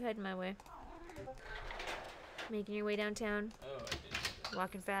see you heading my way. Making your way downtown. Oh, I did.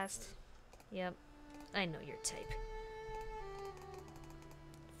 Walking fast. Yep. I know your type.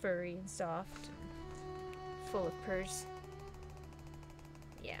 Furry and soft. And full of purrs.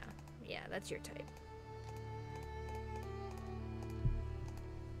 Yeah, that's your type.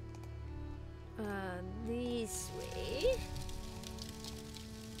 This way.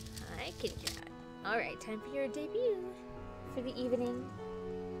 Hi, kitty cat. Alright, time for your debut for the evening.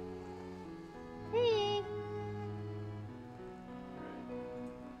 Hey!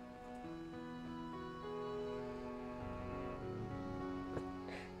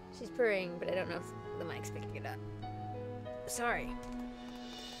 She's purring, but I don't know if the mic's picking it up. Sorry.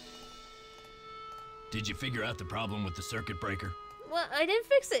 Did you figure out the problem with the circuit breaker? Well, I didn't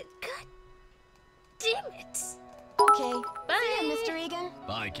fix it. God damn it. Okay. Bye. See ya, Mr. Egan.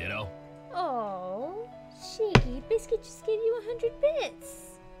 Bye, kiddo. Oh, Shaky Biscuit just gave you 100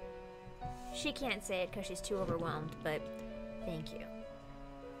 bits. She can't say it because she's too overwhelmed, but thank you.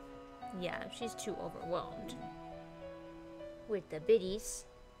 Yeah, she's too overwhelmed. With the biddies.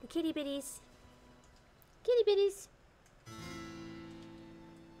 The kitty biddies. Kitty biddies.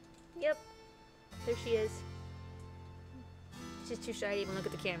 Yep. There she is. She's too shy to even look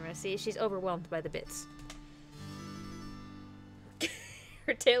at the camera. See, she's overwhelmed by the bits.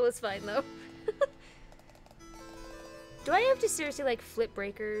 Her tail is fine, though. Do I have to seriously, like, flip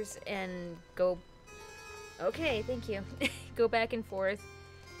breakers and go... Okay, thank you. Go back and forth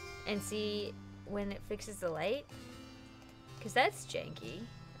and see when it fixes the light? Because that's janky.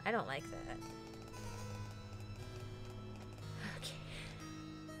 I don't like that. Okay.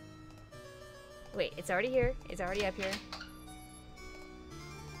 Wait, it's already here. It's already up here.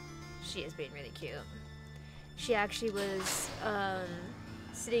 She is being really cute. She actually was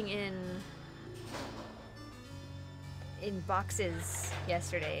sitting in boxes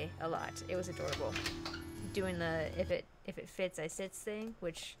yesterday a lot. It was adorable. Doing the if it fits I sits thing,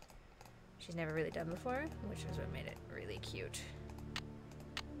 which she's never really done before, which is what made it really cute.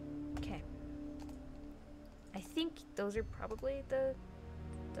 Okay. I think those are probably the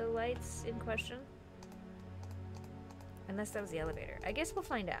lights in question. Unless that was the elevator. I guess we'll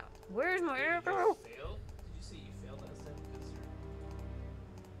find out. Where's my elevator? Failed? Did you say you failed last time because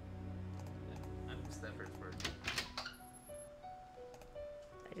I missed that first part.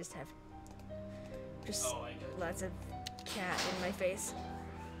 I just have lots of cat in my face.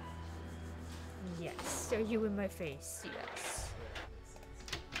 Yes. Are you in my face? Yes.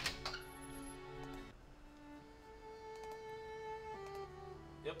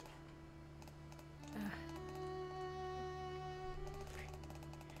 Yep.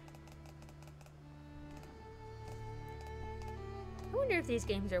 I wonder if these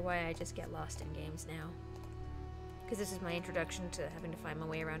games are why I just get lost in games now. Because this is my introduction to having to find my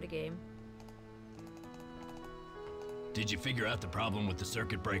way around a game. Did you figure out the problem with the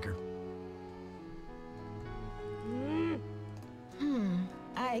circuit breaker?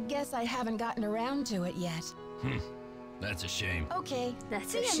 I guess I haven't gotten around to it yet. That's a shame. Okay.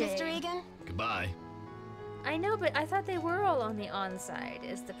 That's See a ya, shame. Mr. Egan. Goodbye. I know, but I thought they were all on the on side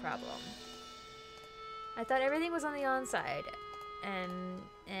is the problem. I thought everything was on the on side. And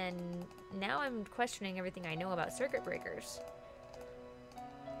now I'm questioning everything I know about circuit breakers.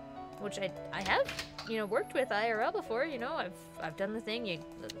 Which I have, worked with IRL before, I've done the thing,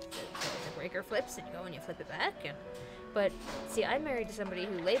 the breaker flips and you go and you flip it back. But see, I'm married to somebody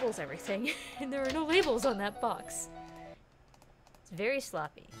who labels everything and there are no labels on that box. It's very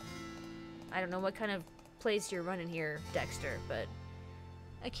sloppy. I don't know what kind of place you're running here, Dexter, but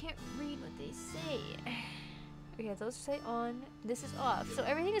I can't read what they say. Okay, those say on. This is off. So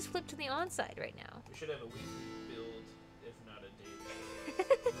everything is flipped to the on side right now. We should have a weekly build, if not a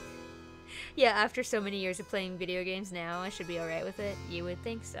daily. Yeah, after so many years of playing video games now, I should be alright with it. You would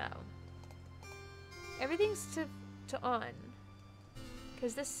think so. Everything's to on.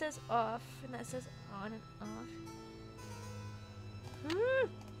 Because this says off, and that says on and off.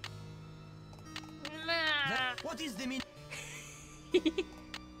 What is the mean? Yeah,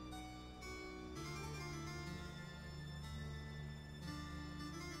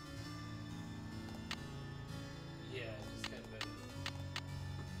 just kind of.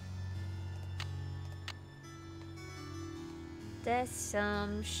 That's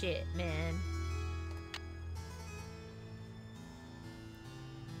some shit, man.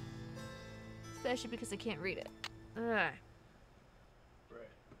 Especially because I can't read it. Ugh. Right.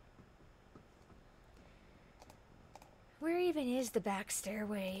 Where even is the back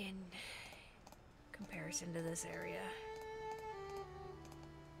stairway in comparison to this area?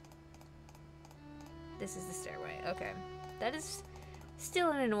 This is the stairway. Okay. That is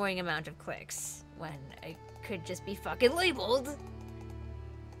still an annoying amount of clicks when it could just be fucking labeled.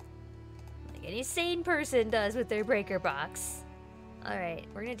 Like any sane person does with their breaker box. Alright,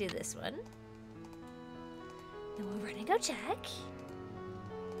 we're gonna do this one. Then we'll run and go check.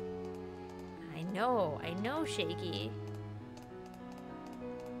 I know, Shaky.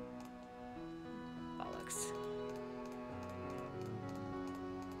 Bollocks.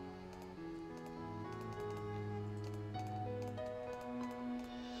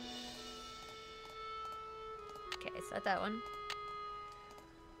 Okay, is that one?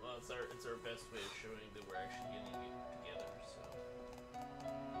 Well, it's our best way of showing that we're actually getting it together, so.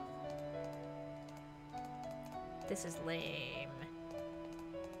 This is lame.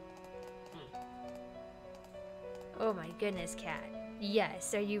 Oh my goodness, cat.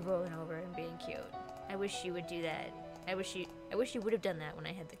 Yes, are you rolling over and being cute? I wish you would do that. I wish you would have done that when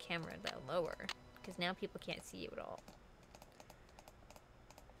I had the camera that lower, because now people can't see you at all.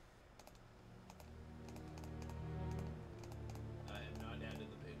 I have not added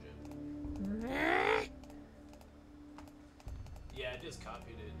the page yet. Yeah, I just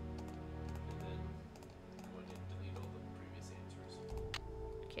copied it and then went and delete all the previous answers.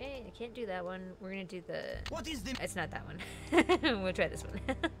 Okay, I can't do that one. We're gonna do the... What is the... It's not that one. We'll try this one.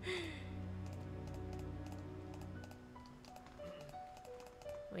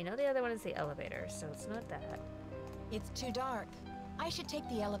 We know the other one is the elevator, so it's not that. It's too dark. I should take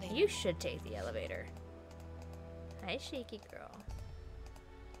the elevator. You should take the elevator. Hi, Shaky girl.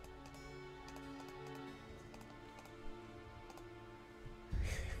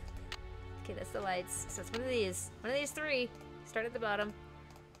 Okay, that's the lights. So it's one of these. One of these three. Start at the bottom.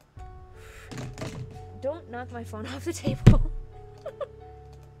 Don't knock my phone off the table.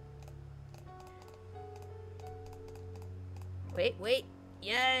 Wait, wait.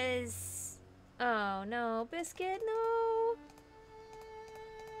 Yes. Oh, no. Biscuit, no.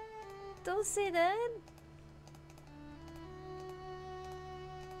 Don't say that.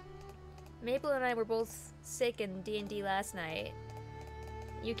 Maple and I were both sick in D&D last night.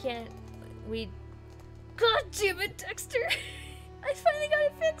 You can't... God damn it, Dexter! I finally got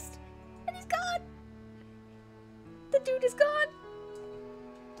it fixed! And he's gone! The dude is gone!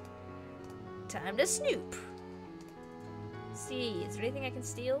 Time to snoop. See, is there anything I can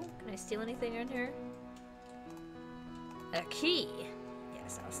steal? Can I steal anything in here? A key!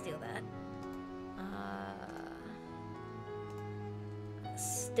 Yes, I'll steal that. A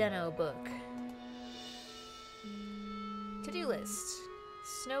steno book. To-do list.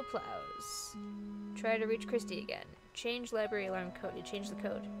 Snow plows. Try to reach Christy again. Change library alarm code. You change the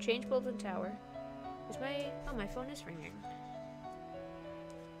code. Change Bolton Tower. Is my... Oh, my phone is ringing.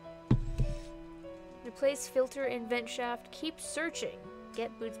 Replace filter in vent shaft. Keep searching.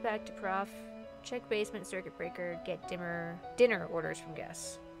 Get boots back to prof. Check basement circuit breaker. Get dinner orders from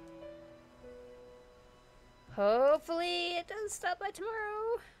guests. Hopefully it doesn't stop by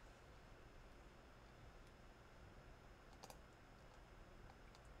tomorrow.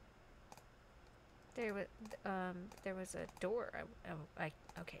 There was a door.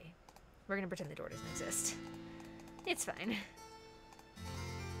 Okay. We're gonna pretend the door doesn't exist. It's fine.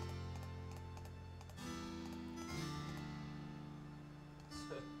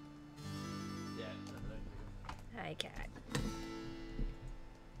 Yeah. Hi, cat.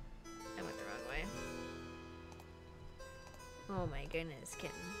 I went the wrong way. Oh my goodness,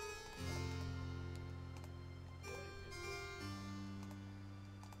 kitten.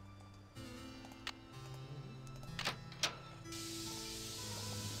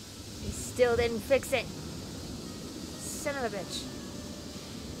 Still didn't fix it. Son of a bitch.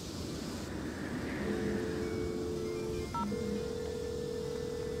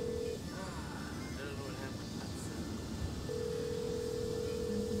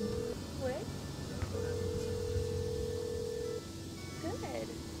 What? Good.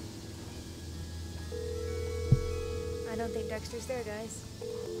 I don't think Dexter's there, guys.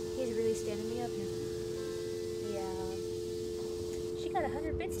 He's really standing me up here. Yeah. She got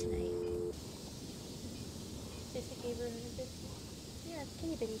 100 bits tonight. Sister gave her 100 bits. Yeah,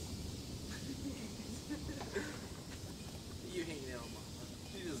 kitty bitties. You hanging out, Mama.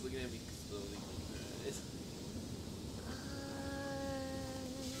 She's just looking at me slowly.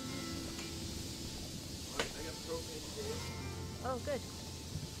 I got propane today. Oh, good.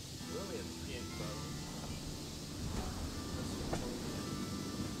 We only have 3 empty bottles.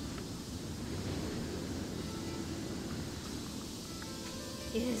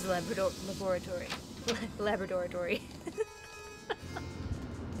 It is laboratory. Laboratory.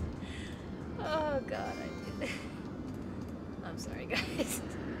 Oh god, I'm sorry, guys.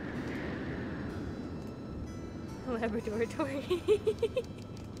 Laboratory.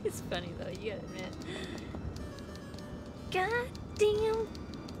 It's funny though, you gotta admit. God damn.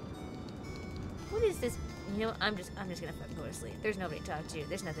 What is this? You know, I'm just gonna fucking go to sleep. There's nobody to talk to.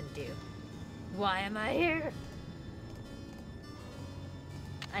 There's nothing to do. Why am I here?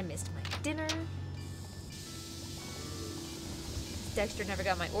 I missed my dinner. Dexter never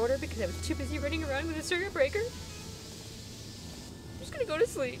got my order because I was too busy running around with a circuit breaker. I'm just gonna go to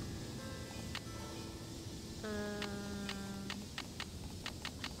sleep.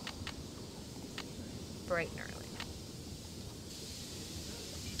 Bright and early.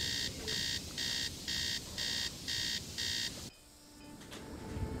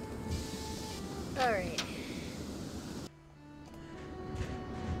 Alright.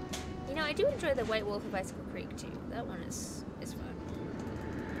 You know, I do enjoy the White Wolf of Icicle Creek too. That one is fun.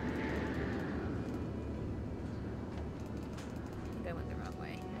 I think I went the wrong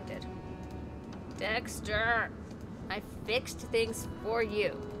way. I did. Dexter! I fixed things for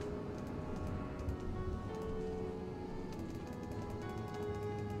you.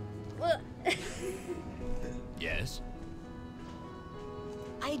 Yes?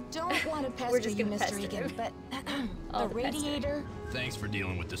 I don't want to pester you, Mr. Egan, but the radiator... Thanks for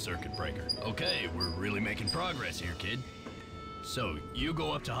dealing with the circuit breaker. Okay, we're really making progress here, kid. So, you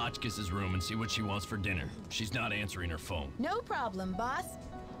go up to Hotchkiss's room and see what she wants for dinner. She's not answering her phone. No problem, boss.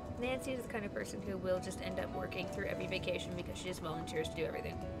 Nancy is the kind of person who will just end up working through every vacation because she just volunteers to do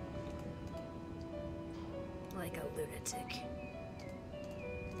everything. Like a lunatic.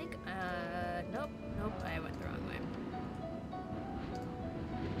 I think, nope, I went the wrong way.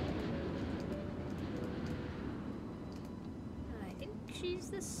 I think she's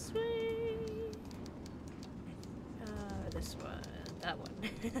this way. This one, that one.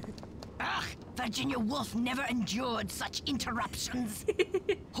 Ugh, Virginia Woolf never endured such interruptions.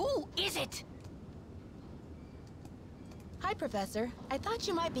 Who is it? Hi, Professor. I thought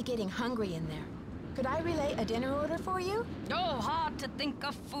you might be getting hungry in there. Could I relay a dinner order for you? Oh, hard to think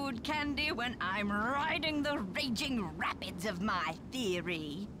of food candy when I'm riding the raging rapids of my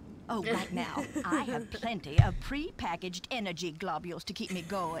theory. Oh, right now, I have plenty of pre-packaged energy globules to keep me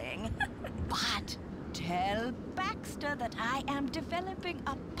going. But tell Baxter that I am developing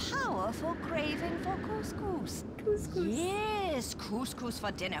a powerful craving for couscous. Couscous? Yes, couscous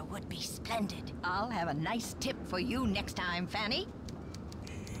for dinner would be splendid. I'll have a nice tip for you next time, Fanny.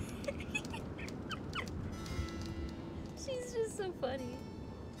 She's just so funny.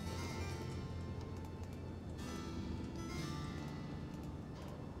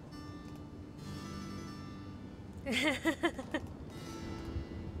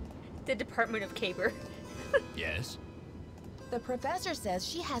 The Department of Caper. Yes? The professor says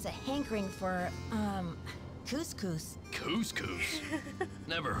she has a hankering for, couscous. Couscous?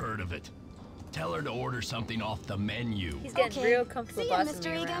 Never heard of it. Tell her to order something off the menu. He's getting real comfortable See ya, bossing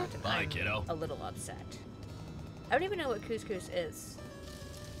Mr. me Egan. around. Bye, I'm kiddo. a little upset. I don't even know what couscous is.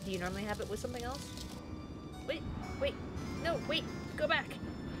 Do you normally have it with something else? Wait, no, wait, go back.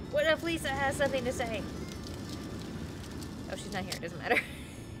 What if Lisa has something to say? Oh, she's not here, it doesn't matter.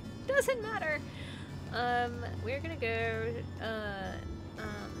 Doesn't matter. We're gonna go,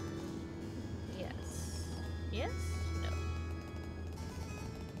 yes. Yes? No.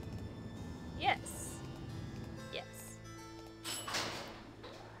 Yes. Yes.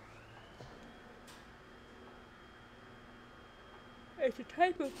 It's a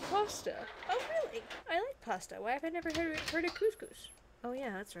type of pasta. Oh, really? I like pasta. Why have I never heard of couscous? Oh,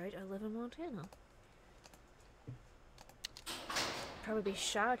 yeah, that's right. I live in Montana. probably be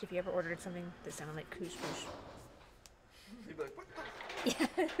shocked if you ever ordered something that sounded like couscous. He'd be like, what the? Yeah,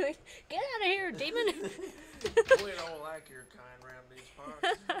 get out of here, demon! We don't like your kind around these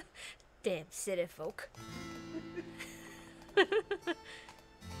parts. Damn city folk.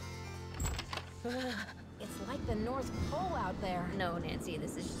 It's like the North Pole out there. No, Nancy,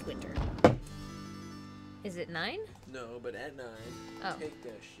 this is just winter. Is it 9? No, but at 9, Oh. take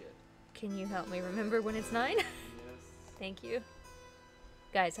that shit. Can you help me remember when it's 9? Yes. Thank you.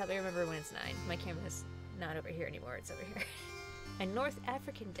 Guys, help me remember when it's 9. My camera's not over here anymore, it's over here. A North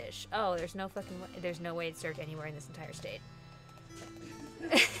African dish. Oh, there's no way it's served anywhere in this entire state.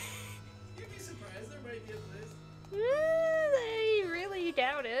 You'd be surprised, there might be a place. I really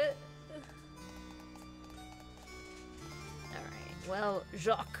doubt it. Alright, well,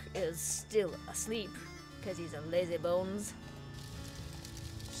 Jacques is still asleep, because he's a lazy bones.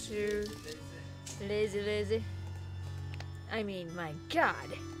 Sure. Lazy. I mean, my god.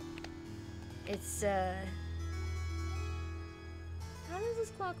 It's, how does this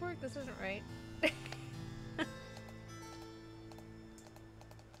clock work? This isn't right.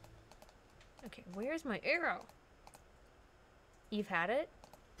 Okay, where's my arrow? You've had it?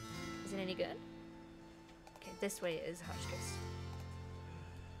 Is it any good? Okay, this way is Hotchkiss.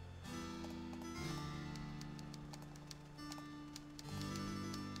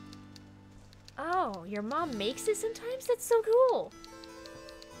 Oh, your mom makes it sometimes? That's so cool!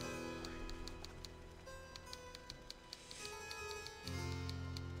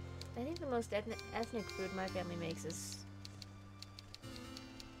 I think the most ethnic food my family makes is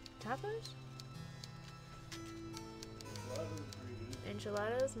tacos?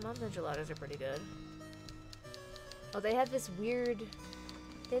 Enchiladas? Mom's enchiladas are pretty good. Oh, they have this weird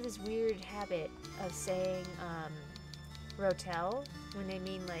habit of saying, Rotel when they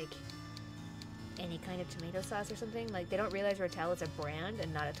mean, like, any kind of tomato sauce or something. Like, they don't realize Rotel is a brand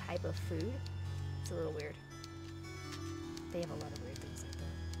and not a type of food. It's a little weird. They have a lot of weird things like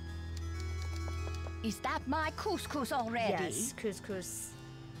that. Is that my couscous already? Yes, couscous.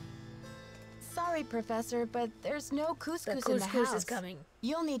 Sorry, Professor, but there's no couscous in the house. The couscous is coming.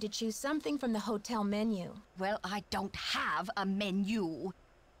 You'll need to choose something from the hotel menu. Well, I don't have a menu.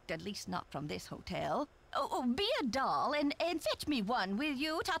 At least not from this hotel. Oh, be a doll and fetch me one, will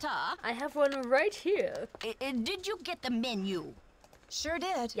you, Tata? I have one right here. Did you get the menu? Sure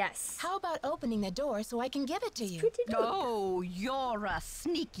did. Yes. How about opening the door so I can give it to you? Pretty good. Oh, you're a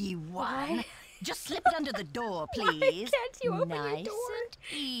sneaky one. Why? Just slip it under the door, please. Why can't you open nice your door? and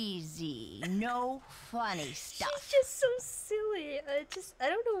easy. No funny stuff. She's just so silly. I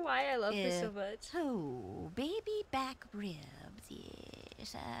don't know why I love her so much. Oh, baby back ribs,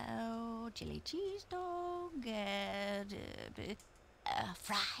 yes. Oh, chili cheese dog,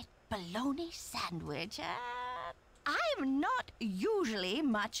 fried bologna sandwich. I'm not usually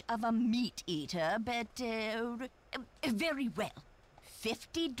much of a meat eater, but very well.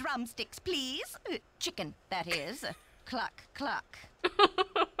 50 drumsticks, please. Chicken, that is. Cluck, cluck.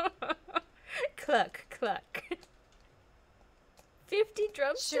 Cluck, cluck. 50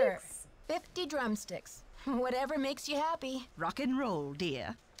 drumsticks? Sure. 50 drumsticks. Whatever makes you happy. Rock and roll,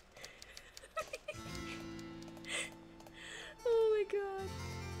 dear. Oh my god.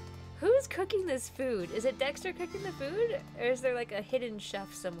 Who's cooking this food? Is it Dexter cooking the food? Or is there like a hidden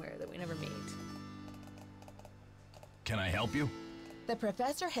chef somewhere that we never meet? Can I help you? The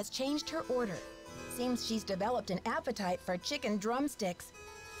professor has changed her order. Seems she's developed an appetite for chicken drumsticks.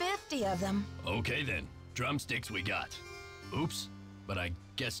 50 of them. Okay then, drumsticks we got. Oops, but I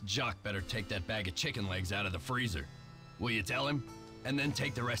guess Jock better take that bag of chicken legs out of the freezer. Will you tell him? And then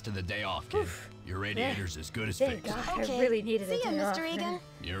take the rest of the day off, kid. Your radiator's as good as Thank fixed. God, Okay. I really needed See a ya, day off, Mr. man. Egan.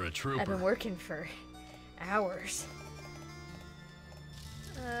 You're a trooper. I've been working for hours.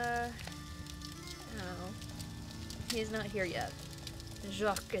 Oh. He's not here yet.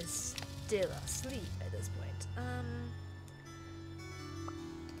 Jacques is still asleep at this point.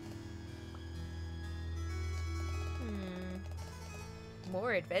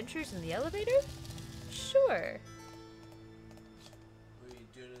 More adventures in the elevator? Sure. What are you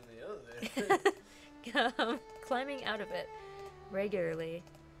doing in the elevator? Climbing out of it regularly.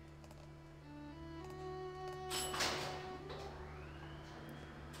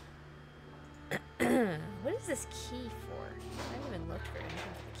 What is this key for? I haven't even looked for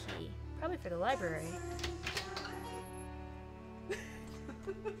anything for the key. Probably for the library.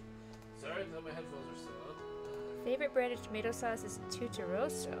 Sorry, I thought my headphones were still on. Favorite brand of tomato sauce is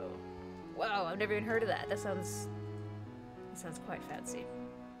Tutoroso. Wow, I've never even heard of that. That sounds quite fancy.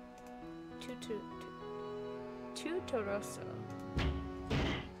 Tutoroso.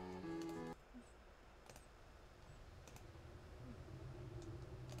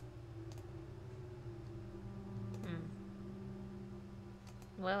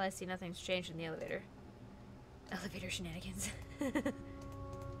 Well, I see nothing's changed in the elevator. Elevator shenanigans.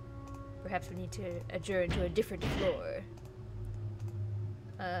 Perhaps we need to adjourn to a different floor.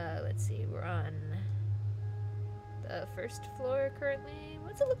 Let's see, we're on the first floor currently.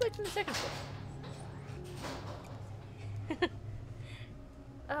 What's it look like from the second floor?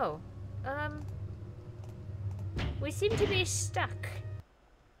 Oh, we seem to be stuck.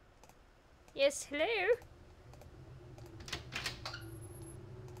 Yes, hello?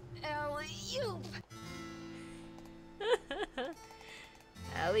 Alley-oop!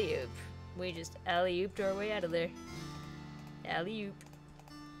 Alley-oop. We just alley-ooped our way out of there. Alley-oop.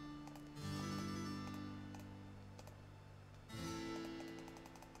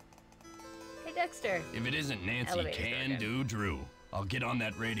 Hey, Dexter. If it isn't Nancy Elevator's Can-Do Drew, I'll get on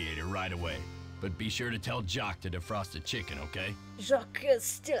that radiator right away. But be sure to tell Jock to defrost the chicken, okay? Jacques is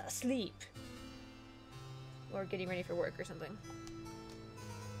still asleep. Or getting ready for work or something.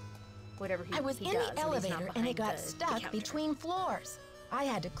 Whatever he I was he in does the when he's not elevator and it behind got the stuck counter. between floors. I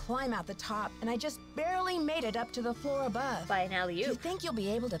had to climb out the top and I just barely made it up to the floor above. By an Do you alley-oop. think you'll be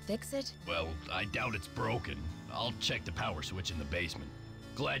able to fix it? Well, I doubt it's broken. I'll check the power switch in the basement.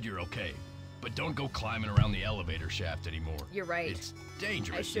 Glad you're okay. But don't go climbing around the elevator shaft anymore. You're right. It's I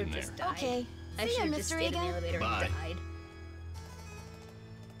dangerous should in have there. just died. Okay. I See should ya, have just Mr. stayed in the Egan. elevator Bye. and died.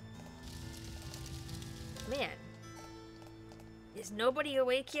 Man. Is nobody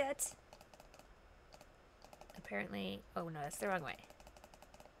awake yet? Apparently. Oh no, that's the wrong way.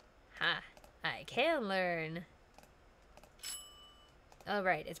 Ha! I can learn. Oh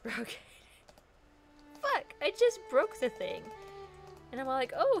right, it's broken. Fuck! I just broke the thing. And I'm all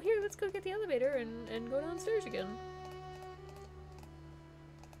like, oh, here, let's go get the elevator and go downstairs again.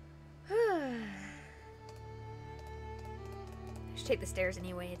 I should take the stairs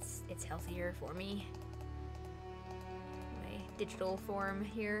anyway. It's healthier for me. My digital form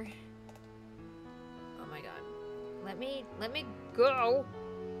here. Oh my god. Let me go.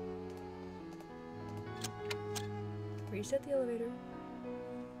 Reset the elevator.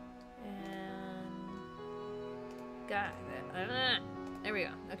 And got it. There we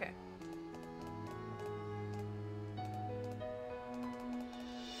go. Okay.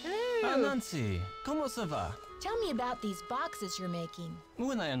 Hello. Nancy, comment ça va? Tell me about these boxes you're making.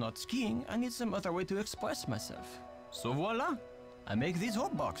 When I am not skiing, I need some other way to express myself. So voila! I make these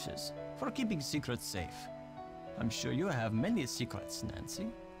hot boxes for keeping secrets safe. I'm sure you have many secrets, Nancy.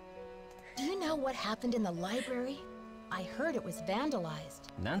 Do you know what happened in the library? I heard it was vandalized.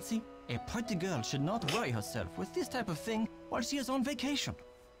 Nancy, a pretty girl should not worry herself with this type of thing while she is on vacation.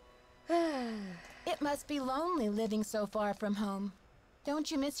 It must be lonely living so far from home.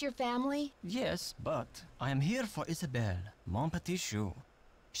 Don't you miss your family? Yes, but I am here for Isabelle, mon petit chou.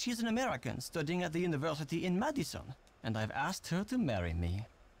 She is an American studying at the university in Madison, and I've asked her to marry me.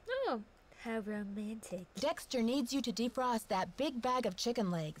 Oh, how romantic. Dexter needs you to defrost that big bag of chicken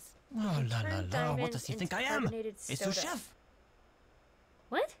legs. Oh la la Turn la, what diamonds does he into think I am? carbonated A sous soda. chef?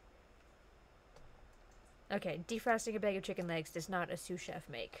 What? Okay, defrosting a bag of chicken legs does not a sous chef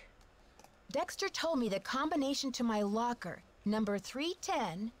make. Dexter told me the combination to my locker, number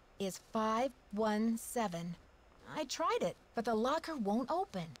 310, is 517. I tried it, but the locker won't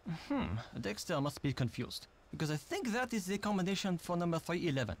open. Dexter must be confused, because I think that is the combination for number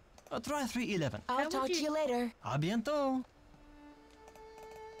 311. Try 311. I'll talk to you later. A bientôt.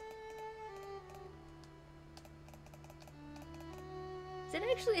 Is it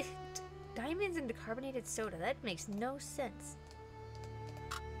actually diamonds into carbonated soda? That makes no sense.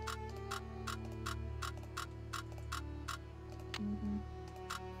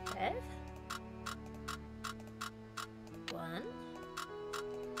 Bev? 1.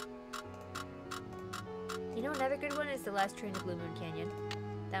 You know, another good one is The Last Train to Blue Moon Canyon.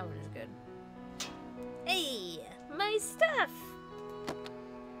 That one is good. Hey! My stuff!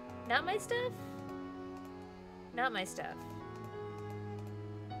 Not my stuff? Not my stuff.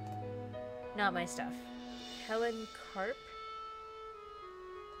 Not my stuff. Helen Carp?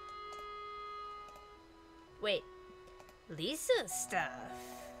 Wait. Lisa's stuff.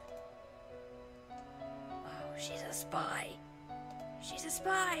 Oh, she's a spy. She's a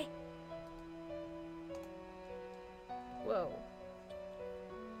spy. Whoa.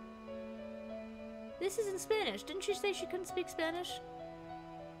 This is in Spanish. Didn't she say she couldn't speak Spanish?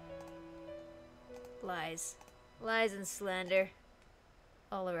 Lies. Lies and slander.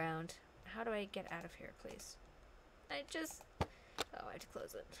 All around. How do I get out of here, please? Oh, I have to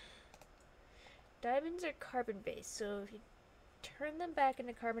close it. Diamonds are carbon-based, so if you turn them back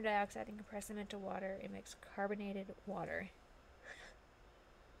into carbon dioxide and compress them into water, it makes carbonated water.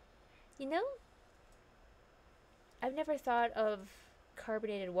 You know, I've never thought of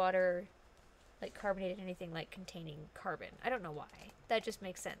carbonated water, like carbonated anything like containing carbon. I don't know why. That just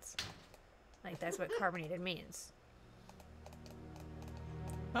makes sense. Like, that's what carbonated means.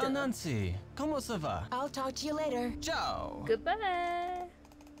 Ah, Nancy, ¿cómo se va? I'll talk to you later. Ciao. Goodbye.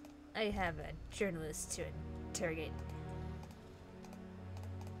 I have a journalist to interrogate.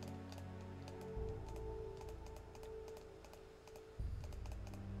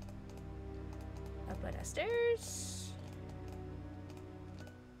 Up and upstairs.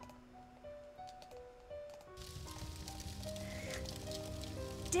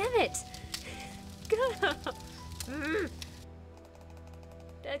 Damn it! Go!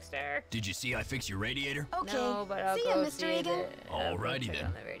 Dexter. Did you see I fixed your radiator? Okay. No, but I'll See go ya, Mr. see Egan. I'll go Alrighty check then.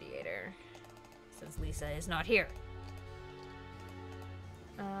 on the radiator, since Lisa is not here.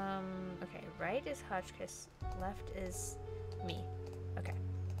 Okay, right is Hotchkiss, left is me. Okay.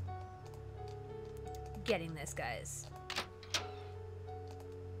 Getting this, guys.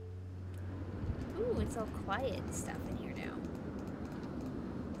 Ooh, it's all quiet and stuff in here now.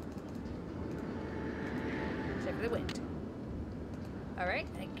 Except for the wind. Alright,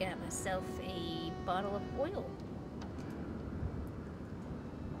 I got myself a bottle of oil.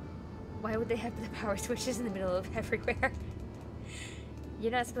 Why would they have the power switches in the middle of everywhere?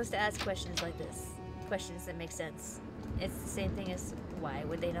 You're not supposed to ask questions like this. Questions that make sense. It's the same thing as, why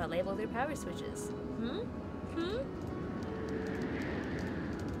would they not label their power switches?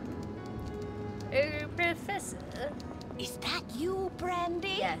 Professor? Is that you,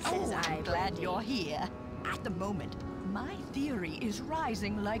 Brandy? Yes, it is I'm I, glad Brandy. you're here. At the moment, my theory is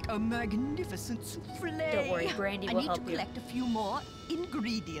rising like a magnificent souffle. Don't worry, Brandy I will need help to you. collect a few more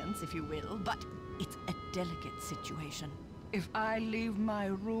ingredients, if you will, but it's a delicate situation. If I leave my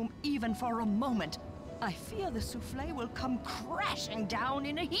room even for a moment, I fear the souffle will come crashing down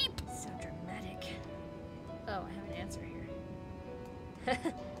in a heap. So dramatic. Oh, I have an answer here.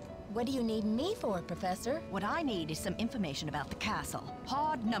 What do you need me for, Professor? What I need is some information about the castle.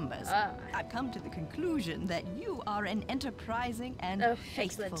 Hard numbers. I've come to the conclusion that you are an enterprising and Oh,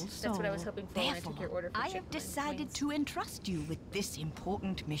 faithful excellent. soul. That's what I was hoping for when I Therefore, took your order for I chicken have wings. decided to entrust you with this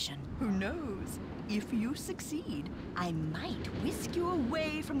important mission. Who knows? If you succeed, I might whisk you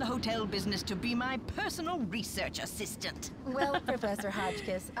away from the hotel business to be my personal research assistant. Well, Professor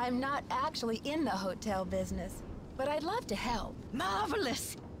Hotchkiss, I'm not actually in the hotel business, but I'd love to help.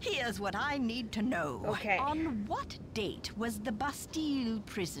 Marvelous! Here's what I need to know. Okay. On what date was the Bastille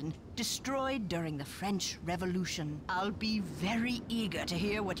prison destroyed during the French Revolution? I'll be very eager to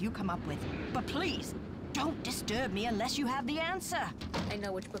hear what you come up with. But please, don't disturb me unless you have the answer. I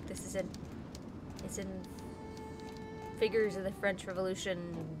know which book this is in. It's in Figures of the French Revolution,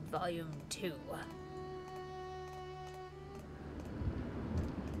 Volume 2.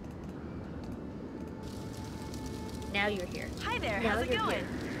 Now you're here. Hi there, Now how's it you're going? here.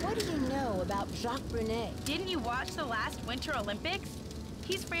 What do you know about Jacques Brunet? Didn't you watch the last Winter Olympics?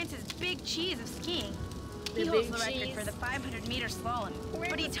 He's France's big cheese of skiing. He The holds big the record cheese. for the 500-meter slalom,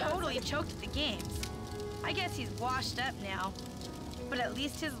 but he totally choked at the games. I guess he's washed up now. But at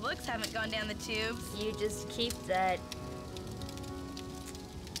least his looks haven't gone down the tubes. You just keep that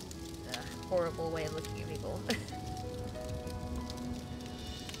horrible way of looking at people.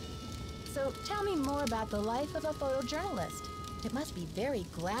 So tell me more about the life of a photojournalist. It must be very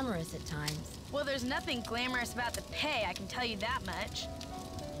glamorous at times. Well, there's nothing glamorous about the pay, I can tell you that much.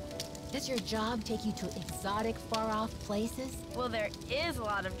 Does your job take you to exotic, far-off places? Well, there is a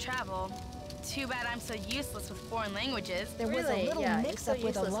lot of travel. Too bad I'm so useless with foreign languages. There was a Really? little Yeah, mix-up you're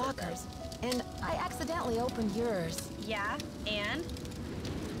with so the useless with them. lockers, and I accidentally opened yours. Yeah, and?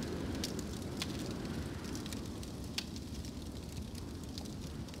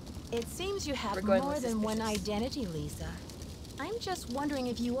 It seems you have We're going more with than one suspicious. identity, Lisa. I'm just wondering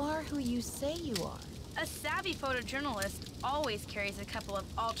if you are who you say you are. A savvy photojournalist always carries a couple of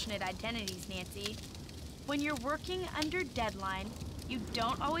alternate identities, Nancy. When you're working under deadline, you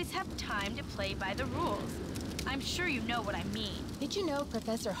don't always have time to play by the rules. I'm sure you know what I mean. Did you know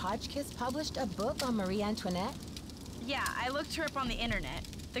Professor Hotchkiss published a book on Marie Antoinette? Yeah, I looked her up on the internet.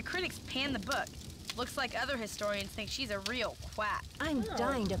 The critics panned the book. Looks like other historians think she's a real quack. I'm Oh.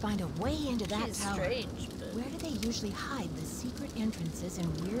 dying to find a way into that She's tower. strange, but... Where do they usually hide the secret entrances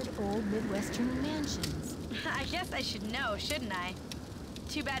in weird old Midwestern mansions? I guess I should know, shouldn't I?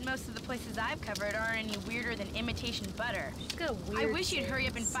 Too bad most of the places I've covered aren't any weirder than imitation butter. She's got a I weird wish you'd hurry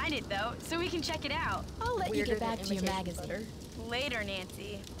up and sense. find it, though, so we can check it out. I'll let you Weirder get back than to your imitation magazine. butter. Later,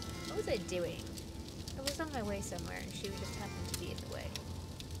 Nancy. What was I doing? I was on my way somewhere, and she just happened to be in the way.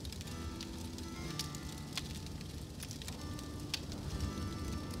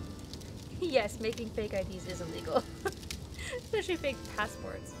 Yes, making fake IDs is illegal. Especially fake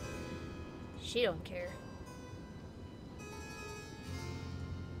passports. She don't care.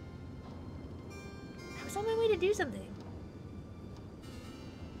 I was on my way to do something.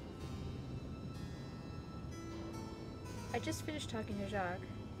 I just finished talking to Jacques.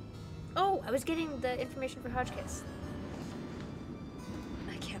 Oh, I was getting the information for Hotchkiss.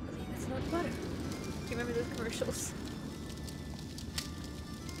 I can't believe it's not butter. Do you remember those commercials?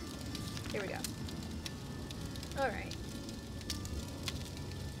 Here we go. Alright.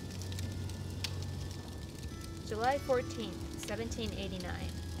 July 14th, 1789.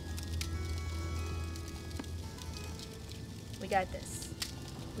 We got this.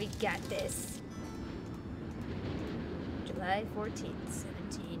 We got this. July 14th,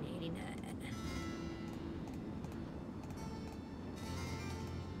 1789.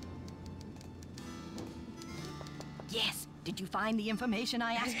 Yes. Did you find the information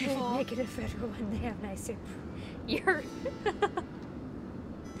I asked you for? Make it a federal one. They have nicer. You're.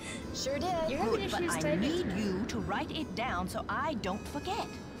 Sure did. You're having Good, but issues I typing need tonight. you to write it down so I don't forget.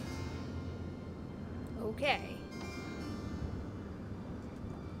 Okay.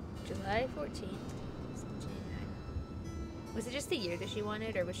 July 14th, 1789. Was it just the year that she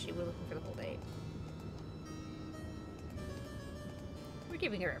wanted, or was she looking for the whole date? We're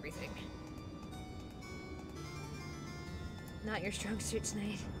giving her everything. Not your strong suit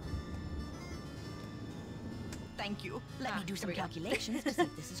tonight. Thank you. Let me do here some we go. calculations to see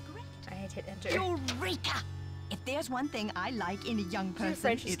if this is correct. I hit enter. Eureka! If there's one thing I like in a young She's a person,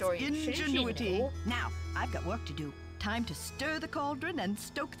 French it's historian. Shouldn't she ingenuity. know? Now, I've got work to do. Time to stir the cauldron and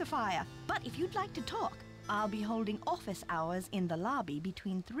stoke the fire. But if you'd like to talk, I'll be holding office hours in the lobby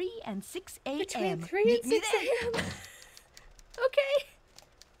between 3 and 6 a.m. Between 3 Meet and me 6 there. a.m. Okay.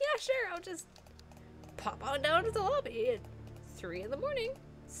 Yeah, sure. I'll just pop on down to the lobby at 3 in the morning.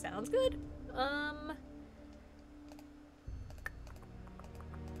 Sounds good.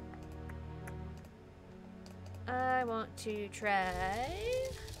 I want to try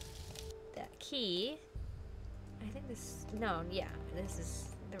that key. I think this. No, yeah, this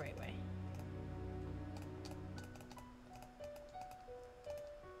is the right way.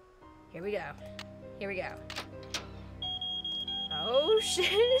 Here we go. Here we go. Oh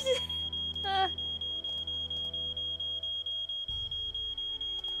shit!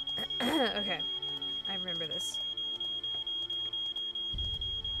 Okay, I remember this.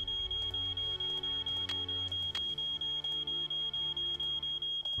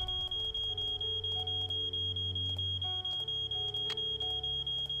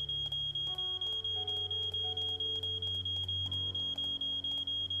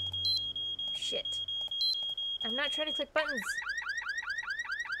 Shit. I'm not trying to click buttons.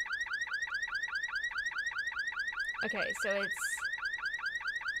 Okay, so it's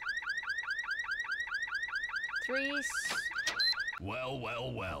 3. Well,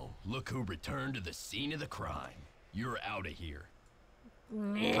 well, well. Look who returned to the scene of the crime. You're out of here.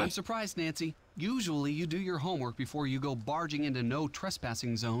 I'm surprised, Nancy. Usually you do your homework before you go barging into no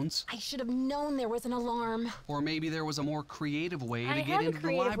trespassing zones. I should have known there was an alarm. Or maybe there was a more creative way I to have get a into the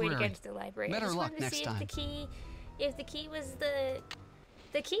creative library. way to get into the library. I Better just luck wanted to next see time. if the key was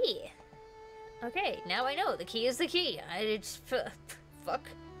the key. Okay, now I know the key is the key. Fuck.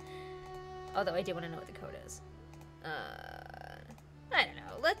 Although I do want to know what the code is. I don't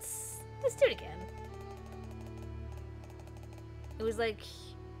know. Let's do it again. It was like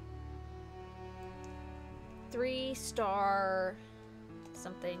 3-star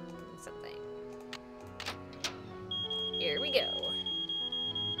something something. Here we go.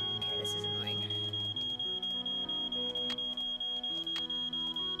 Okay, this is annoying.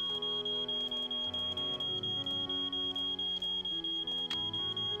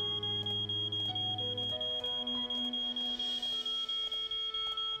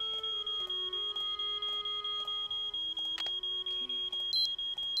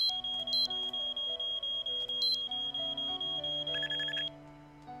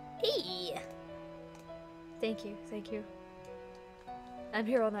 Hey! Thank you, thank you. I'm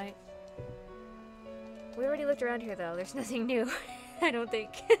here all night. We already looked around here though, there's nothing new. I don't think.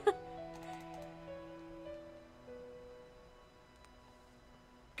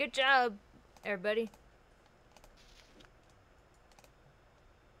 Good job, everybody.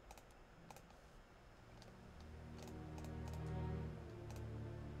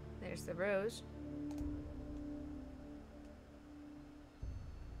 There's the rose.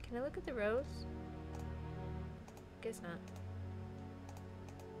 Can I look at the rose? Guess not.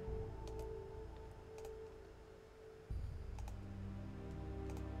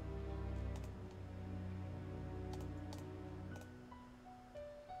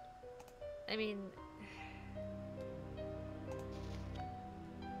 I mean,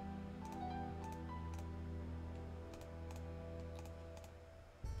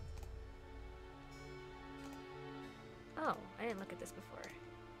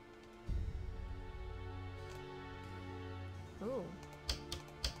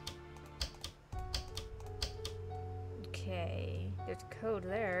 code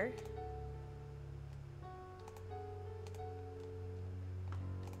there.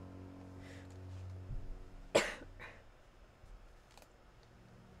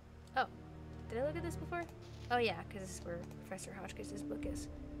 Oh, did I look at this before? Oh yeah, because this is where Professor Hotchkiss' book is.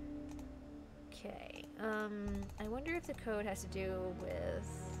 Okay, I wonder if the code has to do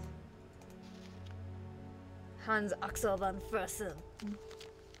with Hans Axel von Fersen.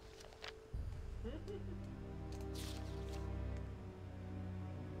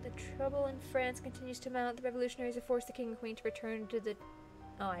 The trouble in France continues to mount. The revolutionaries have forced the king and queen to return to the...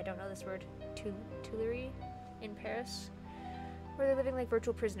 Oh, I don't know this word. Tuileries in Paris, where they're living like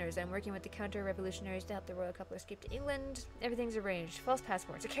virtual prisoners. I'm working with the counter-revolutionaries to help the royal couple escape to England. Everything's arranged. False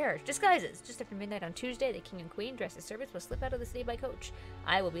passports, a carriage, disguises. Just after midnight on Tuesday, the king and queen, dressed as servants, will slip out of the city by coach.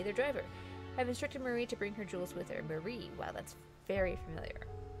 I will be their driver. I've instructed Marie to bring her jewels with her. Marie, wow, that's very familiar.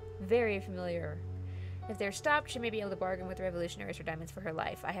 Very familiar. If they're stopped, she may be able to bargain with the revolutionaries for diamonds for her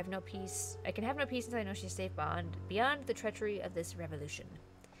life. I have no peace. I can have no peace until I know she's safe beyond the treachery of this revolution.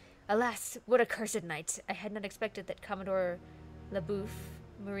 Alas, what a cursed night. I had not expected that Commodore Labouf,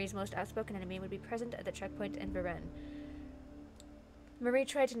 Marie's most outspoken enemy, would be present at the checkpoint in Varennes. Marie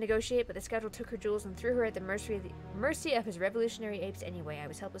tried to negotiate, but the scoundrel took her jewels and threw her at the mercy of his revolutionary apes anyway. I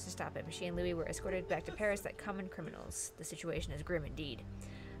was helpless to stop him. She and Louis were escorted back to Paris like common criminals. The situation is grim indeed.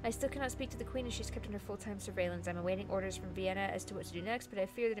 I still cannot speak to the Queen as she's kept under full-time surveillance. I'm awaiting orders from Vienna as to what to do next, but I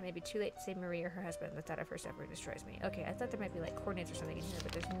fear that it may be too late to save Marie or her husband. The thought of her suffering destroys me. Okay, I thought there might be like coordinates or something in here,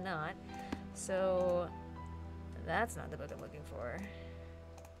 but there's not. So that's not the book I'm looking for.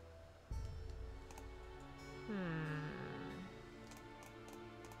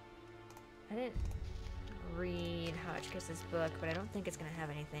 I didn't read Hotchkiss's book, but I don't think it's gonna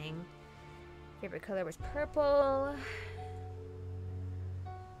have anything. Favorite color was purple.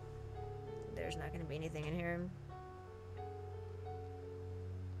 There's not going to be anything in here.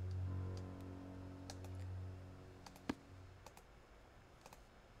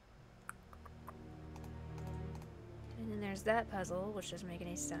 And then there's that puzzle, which doesn't make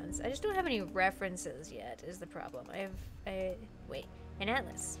any sense. I just don't have any references yet, is the problem. Wait, an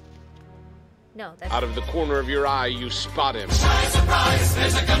atlas. No, that's... Out of the corner of your eye, you spot him. Surprise,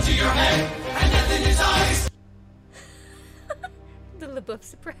 there's a gun to your head, and death in his eyes. The LaBeouf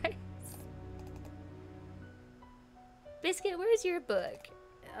surprise. Biscuit, where's your book?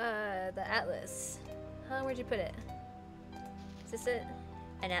 The atlas. Huh, where'd you put it? Is this it?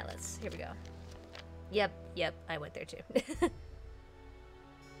 An atlas. Here we go. Yep, I went there too.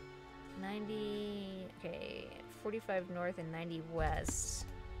 90, okay, 45 north and 90 west.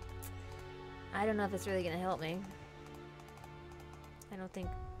 I don't know if it's really gonna help me. I don't think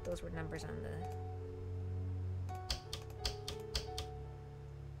those were numbers on the...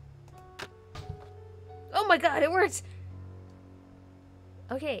 Oh my god, it worked!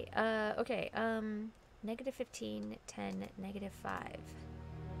 Okay, negative 15, 10, negative 5.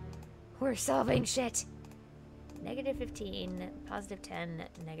 We're solving shit! Negative 15, positive 10,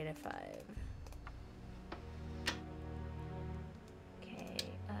 negative 5. Okay,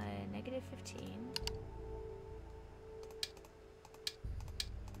 negative 15.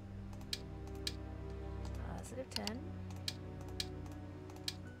 Positive 10.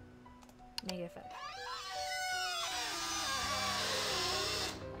 Negative 5.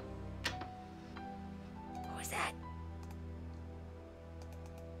 What was that?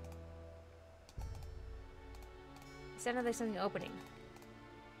 It sounded like something opening.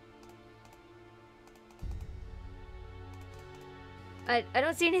 I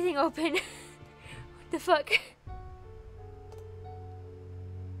don't see anything open. What the fuck?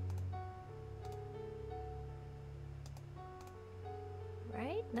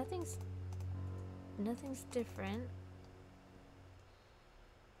 Right? Nothing's different.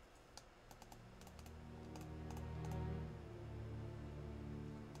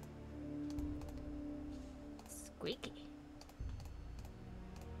 Squeaky.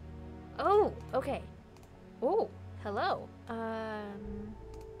 Oh, okay. Oh, hello.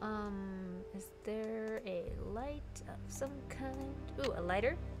 Is there a light of some kind? Ooh, a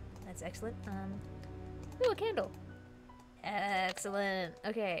lighter. That's excellent. Ooh, a candle. Excellent.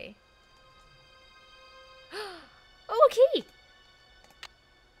 Okay. Oh, a key!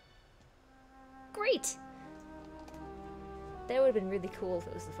 Great! That would have been really cool if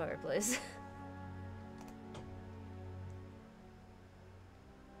it was the fireplace.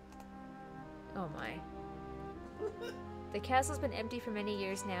 Oh my. The castle's been empty for many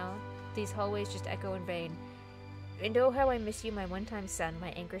years now. These hallways just echo in vain. And oh, how I miss you, my one-time son.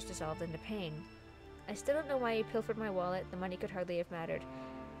 My anchor's dissolved into pain. I still don't know why you pilfered my wallet. The money could hardly have mattered.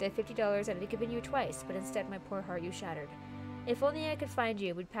 The $50 I'd have given you twice, but instead my poor heart you shattered. If only I could find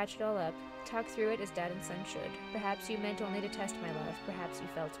you, we'd patch it all up, talk through it as dad and son should. Perhaps you meant only to test my love, perhaps you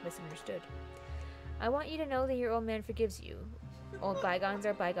felt misunderstood. I want you to know that your old man forgives you. Old bygones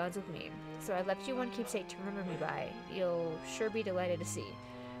are bygones with me, so I've left you one keepsake to remember me by. You'll sure be delighted to see.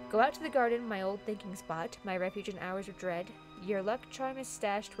 Go out to the garden, my old thinking spot, my refuge in hours of dread. Your luck charm is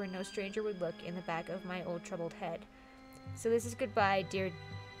stashed where no stranger would look, in the back of my old troubled head. So this is goodbye, dear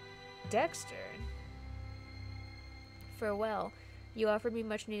Dexter. Farewell. You offered me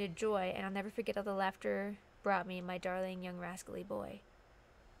much needed joy, and I'll never forget all the laughter brought me, my darling young rascally boy.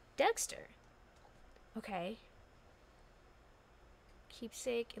 Dexter. Okay.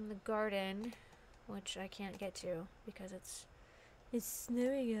 Keepsake in the garden, which I can't get to because it's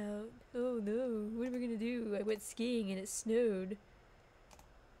snowing out. Oh no, what am I gonna do? I went skiing and it snowed.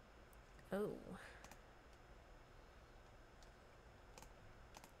 Oh.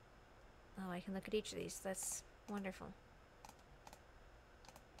 Oh, I can look at each of these. That's wonderful.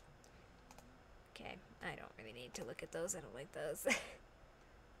 Okay, I don't really need to look at those. I don't like those.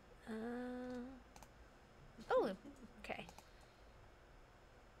 Oh, okay.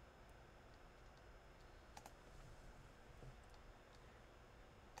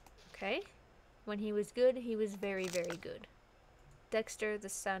 Okay. When he was good, he was very, very good. Dexter, the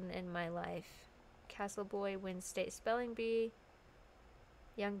sun in my life. Castle Boy wins state spelling bee.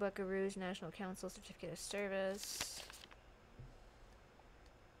 Young Buckaroos National Council Certificate of Service.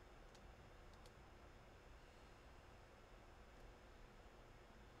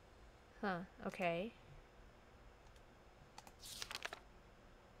 Huh, okay.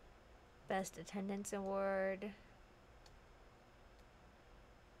 Best Attendance Award.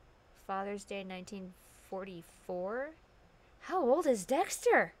 Father's Day 1944? How old is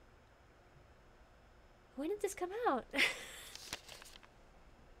Dexter? When did this come out?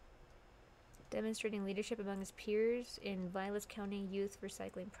 Demonstrating leadership among his peers in Vilas County Youth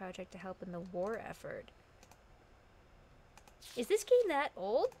Recycling Project to help in the war effort. Is this game that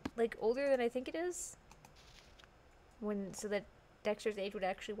old? Like, older than I think it is? So that Dexter's age would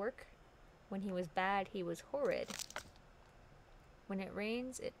actually work? When he was bad, he was horrid. When it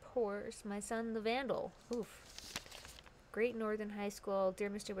rains, it pours. My son, the Vandal. Oof. Great Northern High School. Dear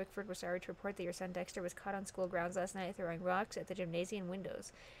Mr. Wickford, we're sorry to report that your son Dexter was caught on school grounds last night throwing rocks at the gymnasium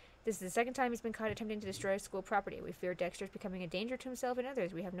windows. This is the second time he's been caught attempting to destroy school property. We fear Dexter's becoming a danger to himself and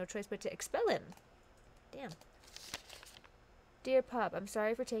others. We have no choice but to expel him. Damn. Dear Pop, I'm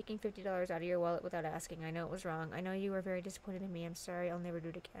sorry for taking $50 out of your wallet without asking. I know it was wrong. I know you were very disappointed in me. I'm sorry. I'll never do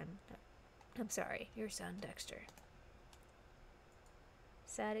it again. I'm sorry. Your son, Dexter.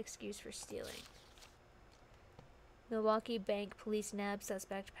 Sad excuse for stealing. Milwaukee Bank police nab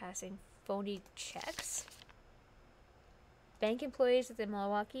suspect passing phony checks. Bank employees at the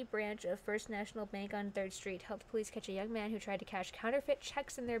Milwaukee branch of First National Bank on 3rd Street helped police catch a young man who tried to cash counterfeit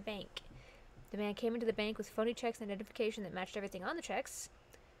checks in their bank. The man came into the bank with phony checks and identification that matched everything on the checks.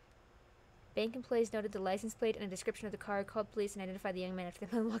 Bank employees noted the license plate and a description of the car, called police, and identified the young man after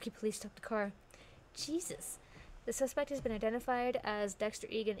the Milwaukee police stopped the car. Jesus. The suspect has been identified as Dexter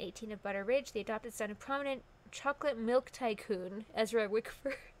Egan, 18 of Butter Ridge, the adopted son of prominent chocolate milk tycoon Ezra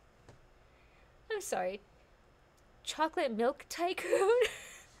Wickford. I'm sorry. Chocolate milk tycoon?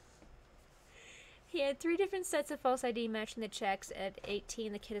 He had 3 different sets of false ID matching the checks. At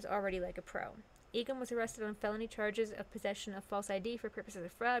 18, the kid is already like a pro. Egan was arrested on felony charges of possession of false ID for purposes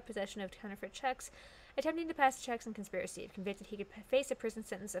of fraud, possession of counterfeit checks, attempting to pass checks, and conspiracy. If convicted, he could face a prison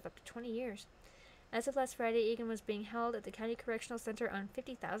sentence of up to 20 years. As of last Friday, Egan was being held at the County Correctional Center on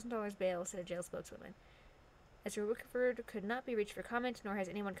 $50,000 bail, said a jail spokeswoman. Ezra Wickford could not be reached for comment, nor has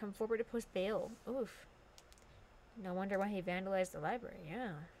anyone come forward to post bail. Oof. No wonder why he vandalized the library,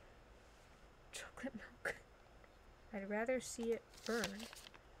 yeah. Chocolate milk. I'd rather see it burn.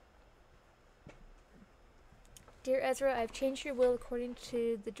 Dear Ezra, I've changed your will according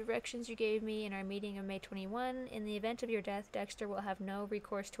to the directions you gave me in our meeting of May 21. In the event of your death, Dexter will have no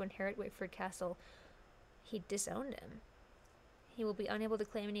recourse to inherit Wickford Castle. He disowned him. He will be unable to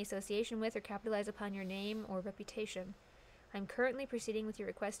claim any association with or capitalize upon your name or reputation. I'm currently proceeding with your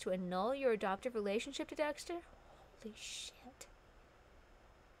request to annul your adoptive relationship to Dexter. Holy shit.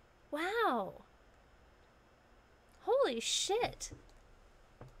 Wow. Holy shit.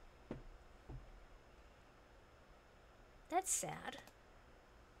 That's sad.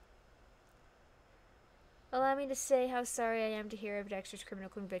 Allow me to say how sorry I am to hear of Dexter's criminal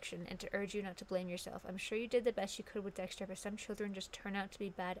conviction and to urge you not to blame yourself. I'm sure you did the best you could with Dexter, but some children just turn out to be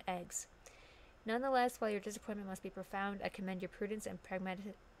bad eggs. Nonetheless, while your disappointment must be profound, I commend your prudence and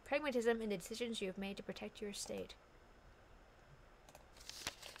pragmatism in the decisions you have made to protect your estate.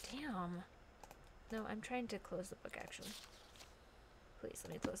 Damn. No, I'm trying to close the book, actually. Please,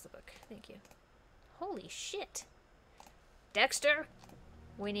 let me close the book. Thank you. Holy shit. Dexter!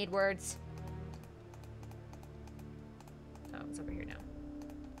 We need words. Oh, it's over here now.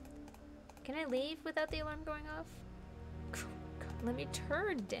 Can I leave without the alarm going off? God, let me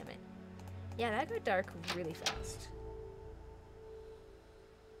turn, damn it. Yeah, that got dark really fast.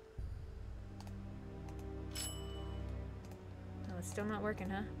 Oh, it's still not working,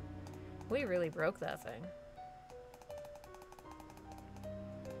 huh? We really broke that thing.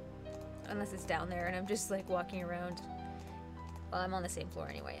 Unless it's down there and I'm just like walking around. Well, I'm on the same floor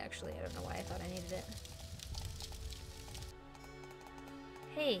anyway, actually. I don't know why I thought I needed it.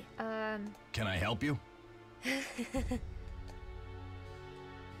 Hey, Can I help you?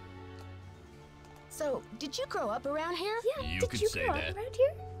 So, did you grow up around here? Yeah, You did could you say grow that. up around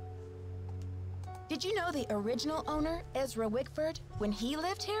here? Did you know the original owner, Ezra Wickford, when he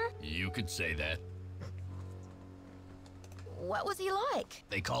lived here? You could say that. What was he like?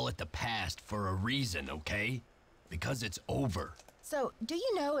 They call it the past for a reason, okay? Because it's over. So, do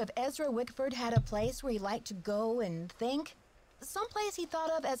you know if Ezra Wickford had a place where he liked to go and think? Someplace he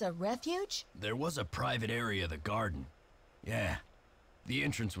thought of as a refuge? There was a private area of the garden. Yeah. The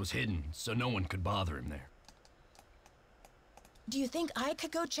entrance was hidden, so no one could bother him there. Do you think I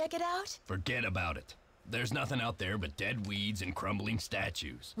could go check it out? Forget about it. There's nothing out there but dead weeds and crumbling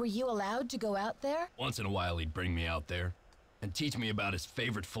statues. Were you allowed to go out there? Once in a while he'd bring me out there and teach me about his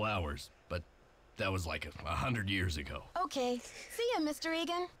favorite flowers, but that was like 100 years ago. Okay. See ya, Mr.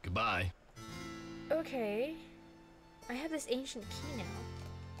 Egan. Goodbye. Okay. I have this ancient key now.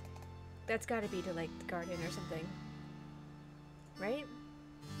 That's gotta be to, like, the garden or something. Right?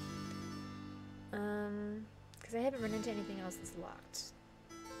 Because I haven't run into anything else that's locked.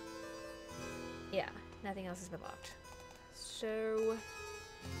 Yeah, nothing else has been locked. So,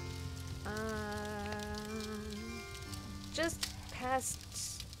 just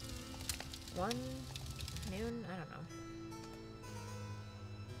past 1 noon? I don't know.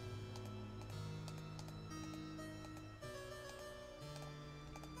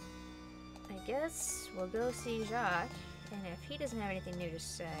 I guess we'll go see Jacques, and if he doesn't have anything new to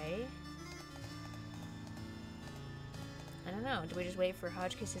say... I don't know, do we just wait for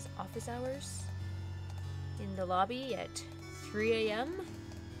Hotchkiss's office hours? In the lobby at 3 a.m.?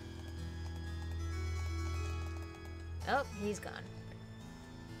 Oh, he's gone.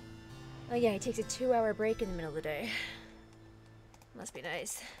 Oh yeah, he takes a 2-hour break in the middle of the day. Must be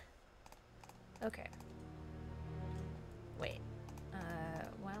nice. Okay. Wait.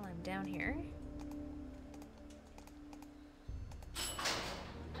 While I'm down here...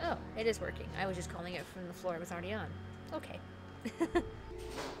 Oh, it is working. I was just calling it from the floor it was already on. Okay.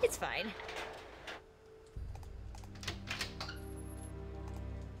 It's fine.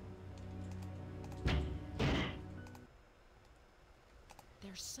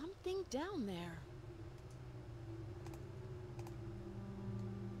 There's something down there.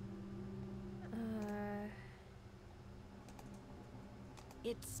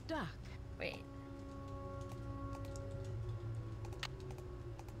 It's stuck. Wait.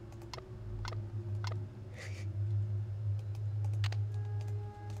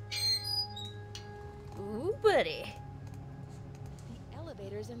 Ooh, buddy. The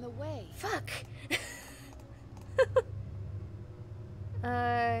elevator's in the way. Fuck.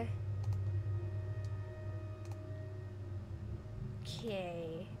 Okay.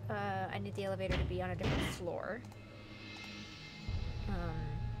 I need the elevator to be on a different floor.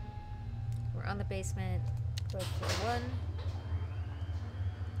 We're on the basement. Go to floor 1.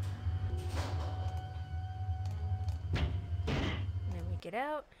 And then we get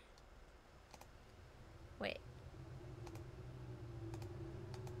out. Wait.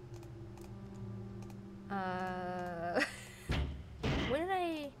 When did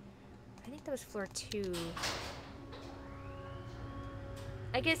I think that was floor 2.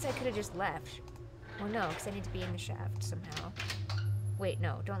 I guess I could have just left. Well, no, because I need to be in the shaft somehow. Wait,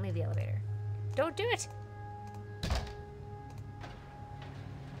 no, don't leave the elevator. Don't do it!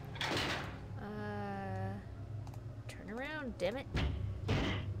 Turn around, damn it.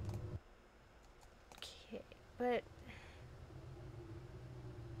 Okay, but...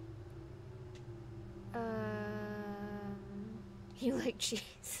 You like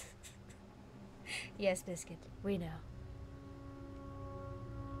cheese. Yes, Biscuit, we know.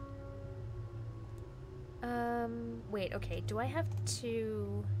 Wait, okay, do I have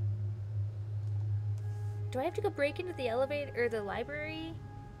to go break into the elevator, or the library?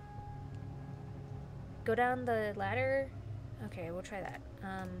 Go down the ladder? Okay, we'll try that.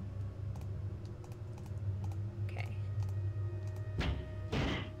 Okay.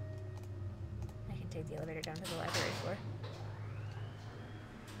 I can take the elevator down to the library floor.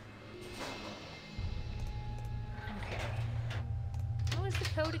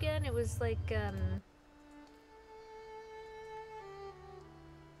 code again? It was like,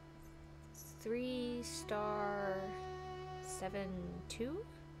 3*72?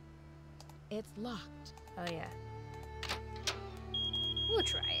 It's locked. Oh, yeah. We'll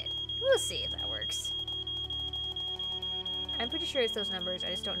try it. We'll see if that works. I'm pretty sure it's those numbers. I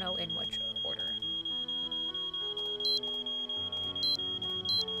just don't know in which order.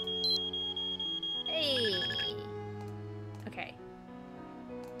 Hey! Okay.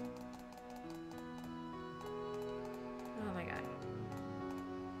 Oh my god.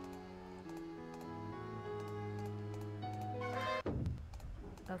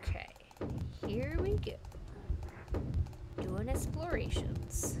 Okay. Here we go. Doing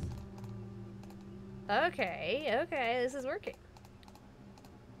explorations. Okay, okay, this is working.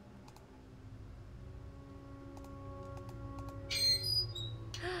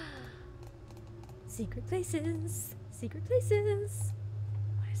 Secret places! Secret places!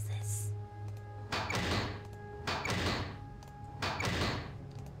 What is this?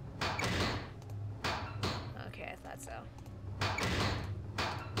 Okay, I thought so.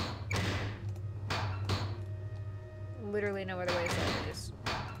 Literally no other way to solve it, just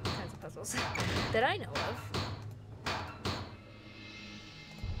kinds of puzzles that I know of.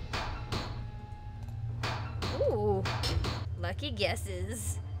 Ooh, lucky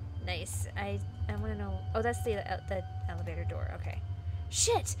guesses. Nice. I want to know. Oh, that's the elevator door. Okay.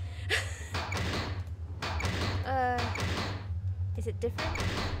 Shit. Is it different?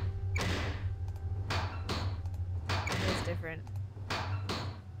 It is different.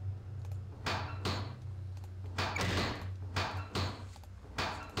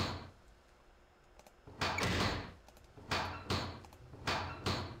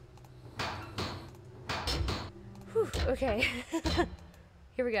 Whew, okay.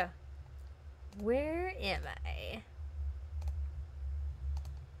 Here we go. Where am I?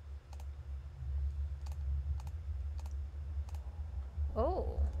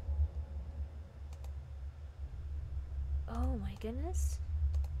 Oh. Oh my goodness.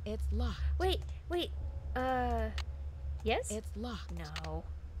 It's locked. Wait. Yes? It's locked. No.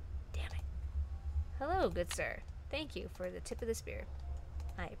 Damn it. Hello, good sir. Thank you for the tip of the spear.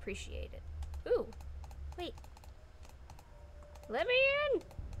 I appreciate it. Ooh. Wait. Let me in!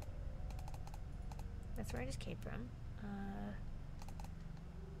 That's where I just came from.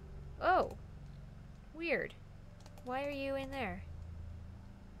 Oh. Weird. Why are you in there?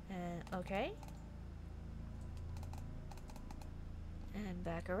 Okay. And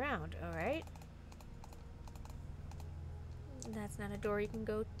back around, alright. That's not a door you can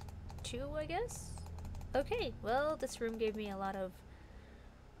go to, I guess? Okay, well, this room gave me a lot of,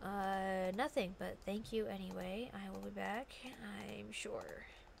 nothing, but thank you anyway. I will be back, I'm sure.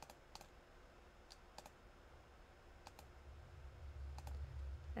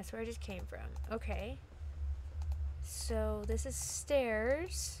 That's where I just came from. Okay. So, this is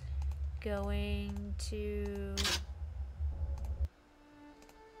stairs going to...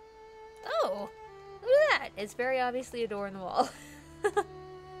 Oh! Look at that! It's very obviously a door in the wall.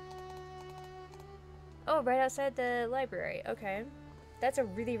 Oh, right outside the library. Okay. That's a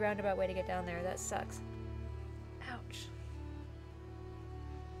really roundabout way to get down there. That sucks. Ouch.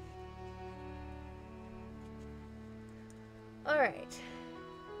 Alright.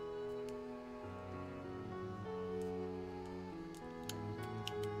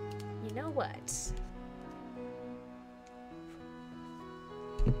 You know what?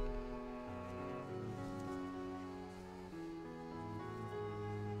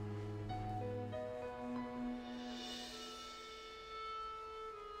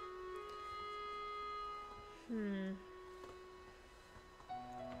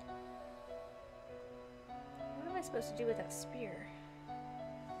 What am I supposed to do with that spear?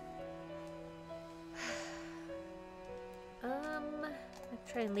 I'll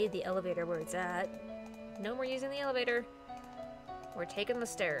try and leave the elevator where it's at. No more using the elevator. We're taking the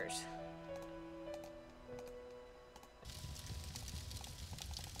stairs.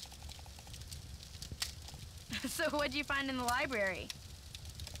 So what'd you find in the library?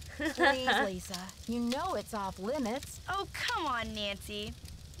 Please, Lisa. You know it's off limits. Oh, come on, Nancy.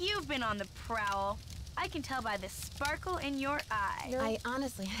 You've been on the prowl. I can tell by the sparkle in your eye. No. I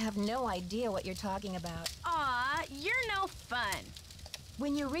honestly have no idea what you're talking about. Aw, you're no fun.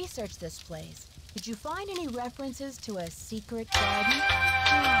 When you researched this place, did you find any references to a secret garden? Not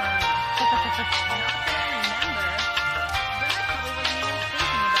that I remember. But I probably wasn't even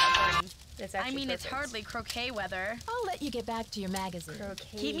thinking about gardens. It's actually perfect. It's hardly croquet weather. I'll let you get back to your magazine.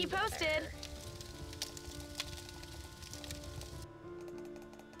 Croquet Keep me posted. weather.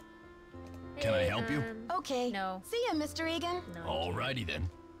 Can I help you? Okay. No. See ya, Mr. Egan. No. Alrighty then.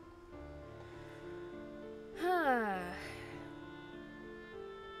 I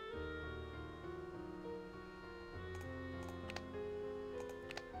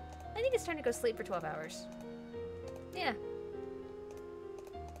think it's time to go sleep for 12 hours. Yeah.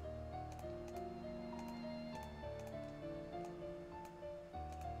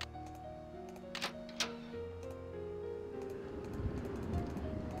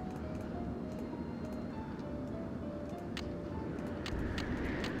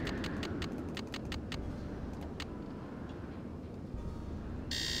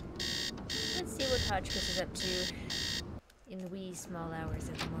 Let's see what Hotchkiss is up to in the wee small hours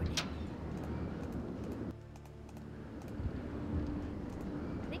of the morning.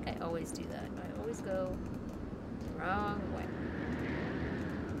 I think I always do that. I always go the wrong way.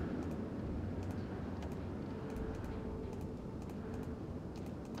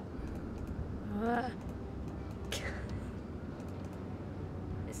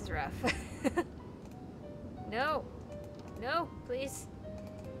 This is rough. No. No, please.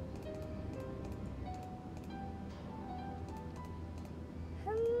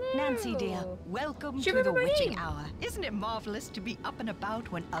 Nancy, dear, welcome to the witching hour. Isn't it marvelous to be up and about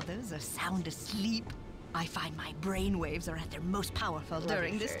when others are sound asleep? I find my brain waves are at their most powerful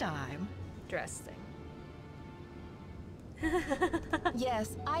during this time. Dress thing.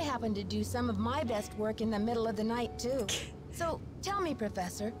 Yes, I happen to do some of my best work in the middle of the night, too. So, tell me,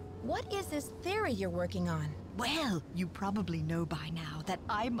 Professor, what is this theory you're working on? Well, you probably know by now that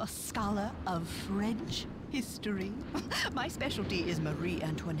I'm a scholar of French history. My specialty is Marie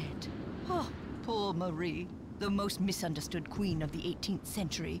Antoinette. Oh, poor Marie, the most misunderstood queen of the 18th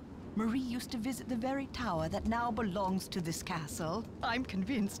century. Marie used to visit the very tower that now belongs to this castle. I'm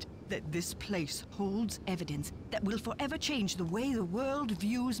convinced that this place holds evidence that will forever change the way the world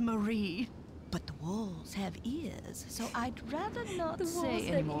views Marie. But the walls have ears, so I'd rather not say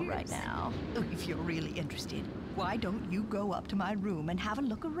any more right now. Oh, if you're really interested, why don't you go up to my room and have a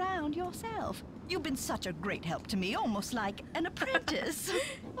look around yourself? You've been such a great help to me, almost like an apprentice.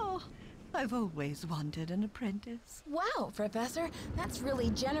 Oh, I've always wanted an apprentice. Wow, Professor, that's really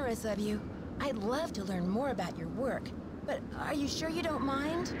generous of you. I'd love to learn more about your work, but are you sure you don't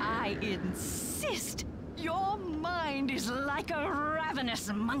mind? I insist! Your mind is like a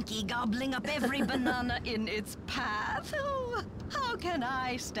ravenous monkey gobbling up every banana in its path. Oh, how can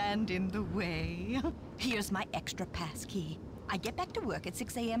I stand in the way? Here's my extra pass key. I get back to work at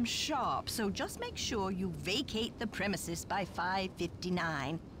 6 a.m. sharp, so just make sure you vacate the premises by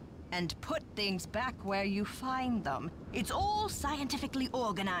 5:59. And put things back where you find them. It's all scientifically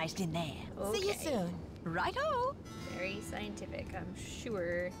organized in there. Okay. See you soon. Righto! Very scientific, I'm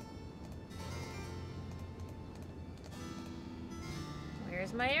sure.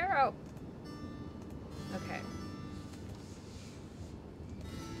 Where's my arrow? Okay.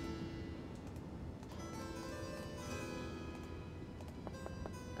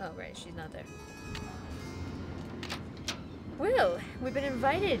 Oh, right, she's not there. Well, we've been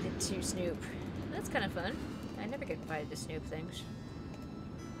invited to Snoop. That's kind of fun. I never get invited to Snoop things.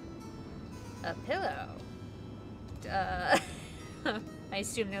 A pillow. I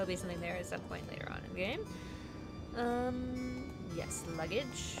assume there'll be something there at some point later on in the game. Yes,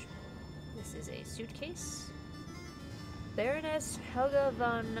 luggage. This is a suitcase. Baroness Helga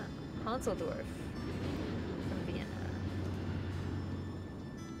von Honseldorf from Vienna.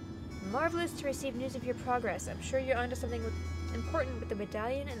 Marvelous to receive news of your progress. I'm sure you're onto something important with the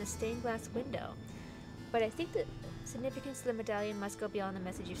medallion and the stained glass window. But I think the significance of the medallion must go beyond the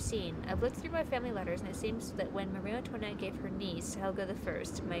message you've seen. I've looked through my family letters, and it seems that when Marie Antoinette gave her niece, Helga I,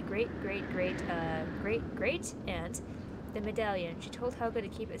 my great-great-great-great-aunt, the medallion, she told Helga to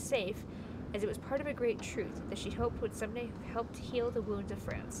keep it safe, as it was part of a great truth that she hoped would someday help to heal the wounds of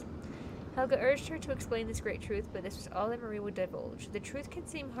France. Helga urged her to explain this great truth, but this was all that Marie would divulge. The truth can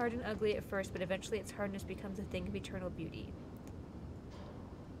seem hard and ugly at first, but eventually its hardness becomes a thing of eternal beauty.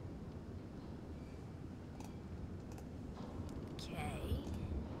 Okay.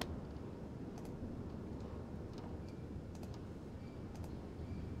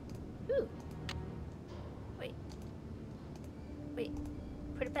 Ooh. Wait. Wait.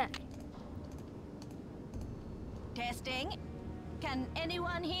 Put it back. Testing. Can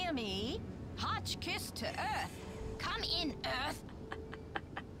anyone hear me? Hotchkiss to Earth. Come in, Earth.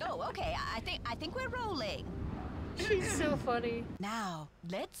 Oh, okay. I think we're rolling. She's so funny. Now,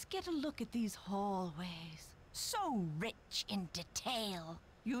 let's get a look at these hallways. So rich in detail.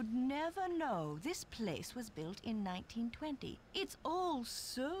 You'd never know this place was built in 1920. It's all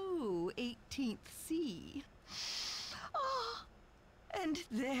so 18th C. Oh, and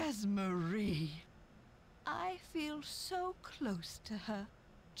there's Marie. I feel so close to her,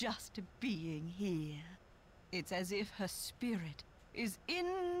 just being here. It's as if her spirit is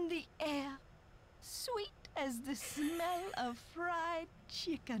in the air, sweet as the smell of fried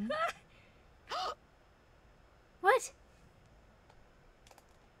chicken. What?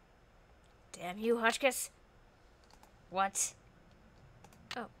 Damn you, Hotchkiss. What?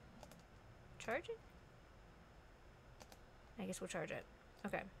 Oh. Charge it? I guess we'll charge it.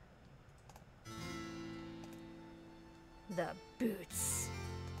 Okay. The boots.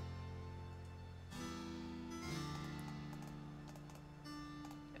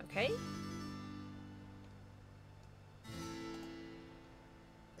 Okay.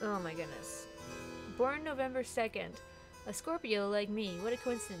 Oh my goodness. Born November 2nd. A Scorpio like me. What a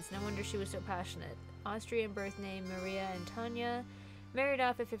coincidence. No wonder she was so passionate. Austrian birth name Maria Antonia. Married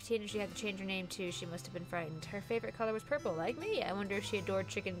off at 15 and she had to change her name too. She must have been frightened. Her favorite color was purple, like me. I wonder if she adored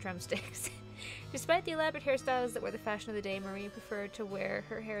chicken drumsticks. Despite the elaborate hairstyles that were the fashion of the day, Maria preferred to wear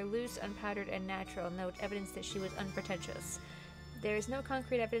her hair loose, unpowdered, and natural. Note evidence that she was unpretentious. There is no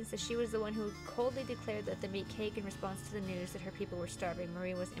concrete evidence that she was the one who coldly declared that they meat cake in response to the news that her people were starving.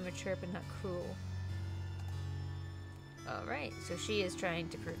 Maria was immature but not cruel. Alright, so she is trying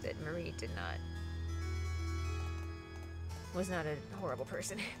to prove that Marie was not a horrible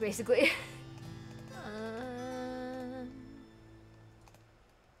person, basically.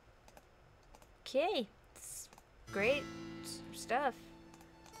 Okay, it's great stuff.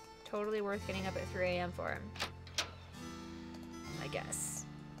 Totally worth getting up at 3 a.m. for him. I guess.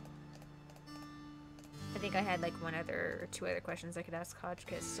 I think I had like one other or two other questions I could ask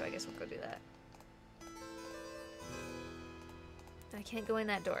Hotchkiss, so I guess we'll go do that. I can't go in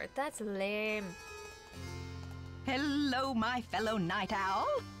that door. That's lame. Hello, my fellow night owl.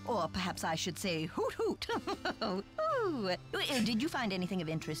 Or perhaps I should say hoot hoot. Ooh. Did you find anything of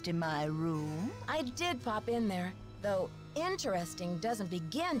interest in my room? I did pop in there, though interesting doesn't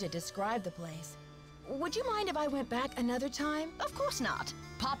begin to describe the place. Would you mind if I went back another time? Of course not.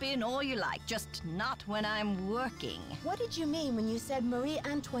 Pop in all you like, just not when I'm working. What did you mean when you said Marie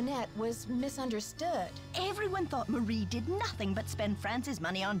Antoinette was misunderstood? Everyone thought Marie did nothing but spend France's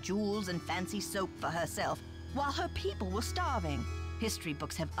money on jewels and fancy soap for herself, while her people were starving. History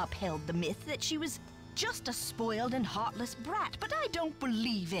books have upheld the myth that she was just a spoiled and heartless brat, but I don't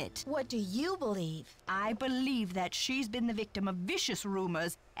believe it. What do you believe? I believe that she's been the victim of vicious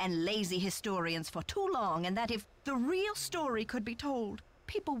rumors and lazy historians for too long, and that if the real story could be told,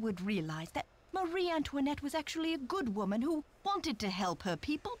 people would realize that Marie Antoinette was actually a good woman who wanted to help her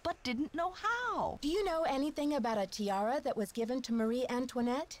people but didn't know how. Do you know anything about a tiara that was given to Marie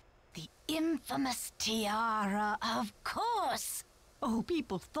Antoinette? The infamous tiara, of course! Oh,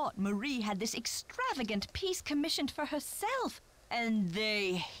 people thought Marie had this extravagant piece commissioned for herself, and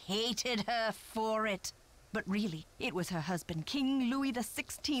they hated her for it. But really, it was her husband, King Louis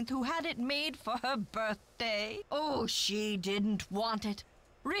XVI, who had it made for her birthday. Oh, she didn't want it,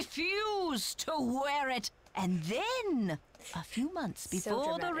 refused to wear it, and then, a few months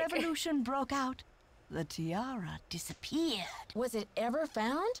before the revolution broke out, the tiara disappeared. Was it ever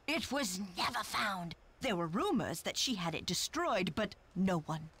found? It was never found. There were rumors that she had it destroyed, but no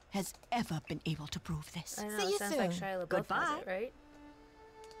one has ever been able to prove this. I know, See you sounds soon. like Shia LaBeouf Goodbye. has it, right?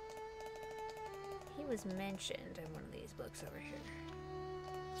 He was mentioned in one of these books over here.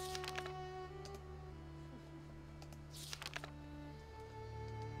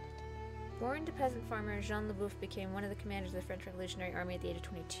 Born to peasant farmer, Jean LaBeouf became one of the commanders of the French Revolutionary Army at the age of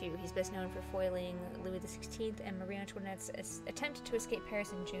 22. He's best known for foiling Louis XVI and Marie Antoinette's attempt to escape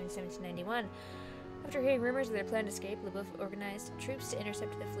Paris in June 1791. After hearing rumors of their planned escape, LaBeouf organized troops to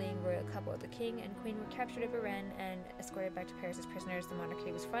intercept the fleeing royal couple. The king and queen were captured at Varennes and escorted back to Paris as prisoners. The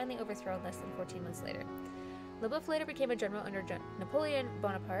monarchy was finally overthrown less than 14 months later. LaBeouf later became a general under Napoleon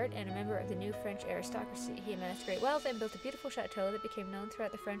Bonaparte and a member of the new French aristocracy. He amassed great wealth and built a beautiful chateau that became known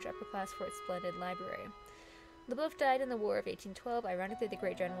throughout the French upper class for its splendid library. LaBeouf died in the War of 1812. Ironically, the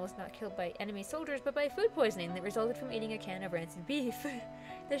great general was not killed by enemy soldiers, but by food poisoning that resulted from eating a can of rancid beef.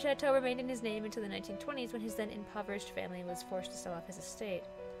 The chateau remained in his name until the 1920s, when his then impoverished family was forced to sell off his estate.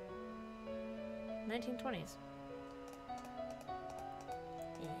 1920s.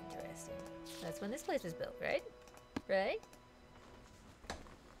 Interesting. That's when this place was built, right? Right?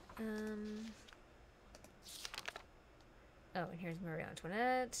 Oh, and here's Marie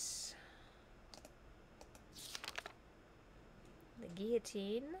Antoinette. The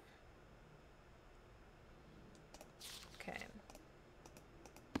guillotine. Okay.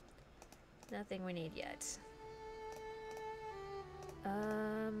 Nothing we need yet.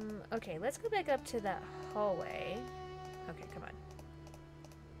 Okay, let's go back up to that hallway. Okay, come on.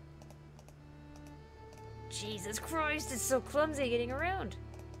 Jesus Christ, it's so clumsy getting around.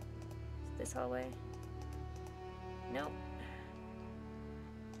 This hallway? Nope.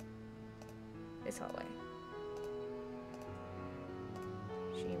 This hallway.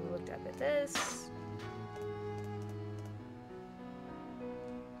 She looked up at this.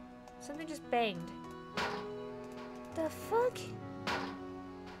 Something just banged. The fuck?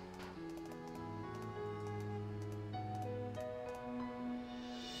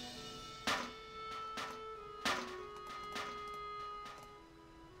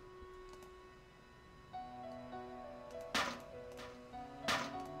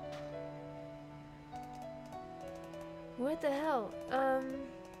 What the hell?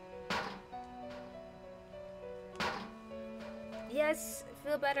 Yes,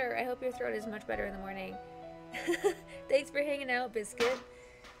 feel better. I hope your throat is much better in the morning. Thanks for hanging out, Biscuit.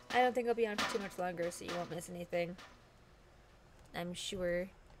 I don't think I'll be on for too much longer, so you won't miss anything. I'm sure.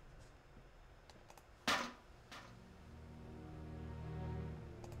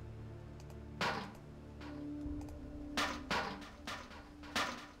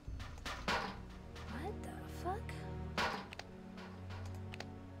 What the fuck?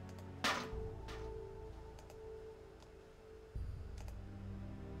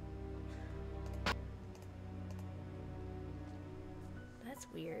 That's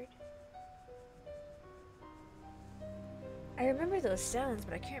weird. I remember those sounds,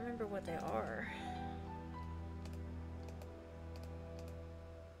 but I can't remember what they are.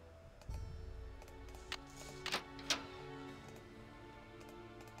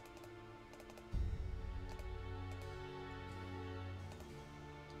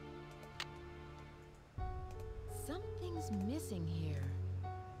 Something's missing here.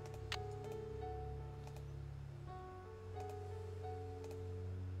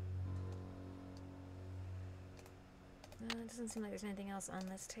 It doesn't seem like there's anything else on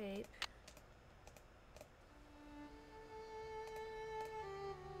this tape.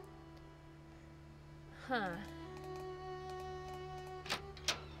 Huh.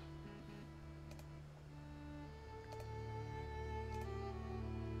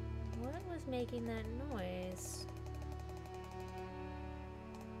 What was making that noise?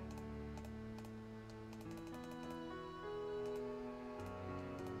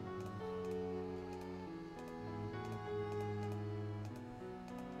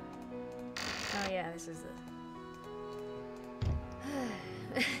 Oh yeah, this is the...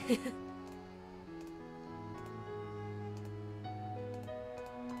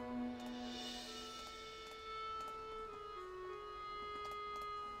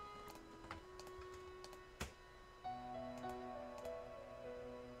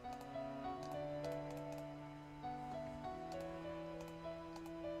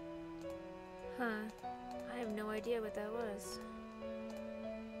 Huh. I have no idea what that was.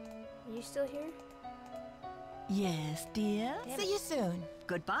 Are you still here? Yes, dear. Damn See it. you soon.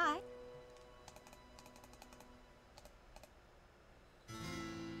 Goodbye.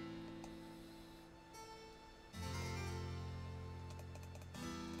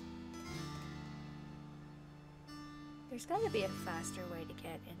 There's gotta be a faster way to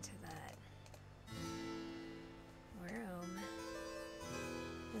get into that room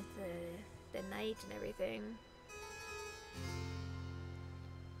with the night and everything.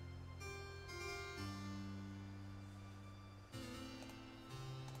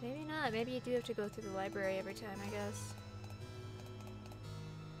 Maybe not. Maybe you do have to go through the library every time, I guess.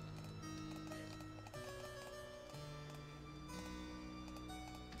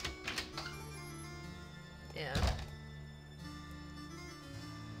 Yeah.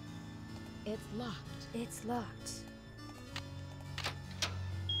 It's locked. It's locked.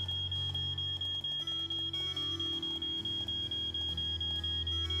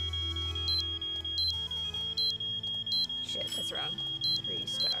 Shit, that's wrong. 3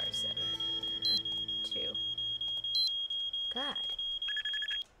 star 7 2. God.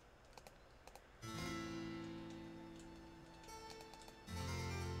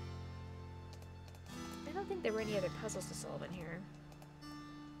 I don't think there were any other puzzles to solve in here.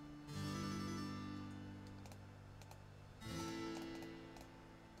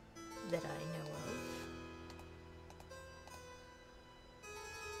 That I know of.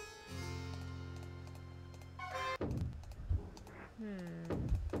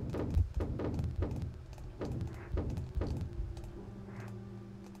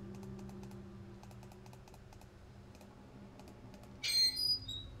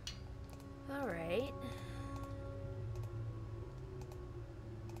 All right.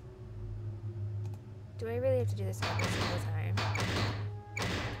 Do I really have to do this every single time?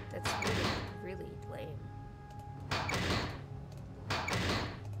 That's really, really lame.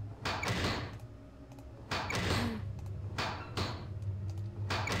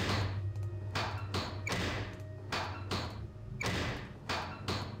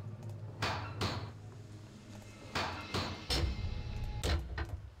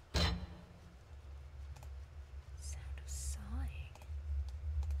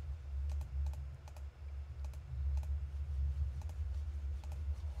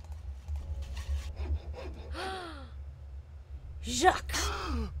 Jacques!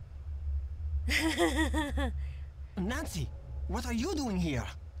 Nancy, what are you doing here?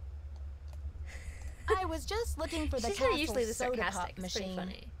 I was just looking for the She's not castle's usually the soda pop sarcastic. It's pretty machine.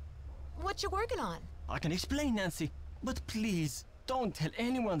 funny. What you working on? I can explain, Nancy, but please, don't tell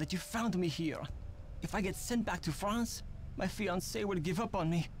anyone that you found me here. If I get sent back to France, my fiancé will give up on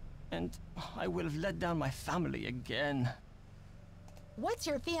me, and I will have let down my family again. What's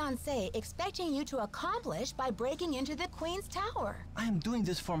your fiancé expecting you to accomplish by breaking into the Queen's Tower? I am doing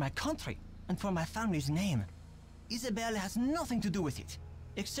this for my country and for my family's name. Isabelle has nothing to do with it,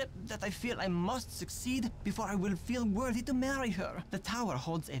 except that I feel I must succeed before I will feel worthy to marry her. The tower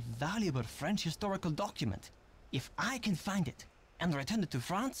holds a valuable French historical document. If I can find it and return it to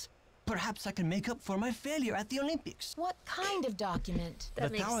France, perhaps I can make up for my failure at the Olympics. What kind of document? That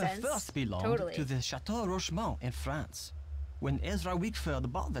the makes tower sense. first belonged Totally. to the Chateau Rochemont in France. When Ezra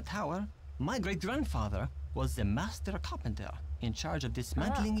Wickford bought the tower, my great-grandfather was the master carpenter in charge of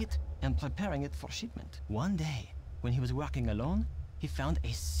dismantling it and preparing it for shipment. One day, when he was working alone, he found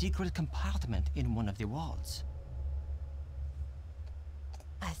a secret compartment in one of the walls.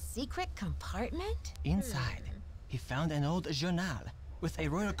 A secret compartment? Inside, he found an old journal with a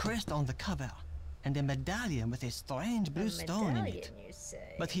royal crest on the cover and a medallion with a strange blue stone in it. You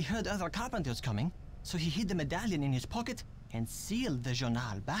say. But he heard other carpenters coming, so he hid the medallion in his pocket and sealed the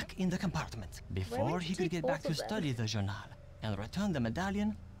journal back in the compartment. Before would he you could take get back both to of them? study the journal and return the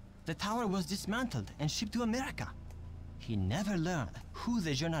medallion, the tower was dismantled and shipped to America. He never learned who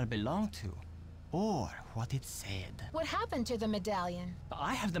the journal belonged to or what it said. What happened to the medallion?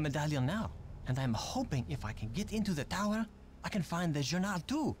 I have the medallion now, and I'm hoping if I can get into the tower, I can find the journal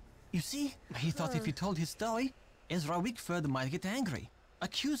too. You see, he thought if he told his story, Ezra Wickford might get angry,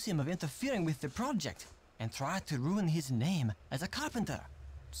 accuse him of interfering with the project, and try to ruin his name as a carpenter.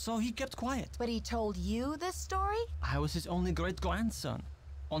 So he kept quiet. But he told you this story? I was his only great-grandson.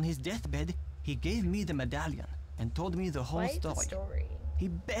 On his deathbed, he gave me the medallion and told me the whole Quite the story. He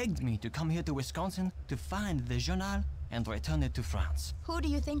begged me to come here to Wisconsin to find the journal and return it to France. Who do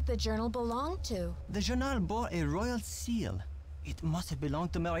you think the journal belonged to? The journal bore a royal seal. It must have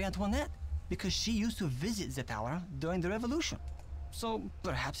belonged to Marie Antoinette, because she used to visit the tower during the Revolution. So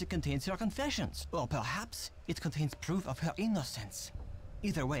perhaps it contains her confessions, or perhaps it contains proof of her innocence.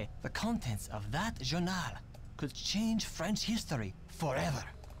 Either way, the contents of that journal could change French history forever.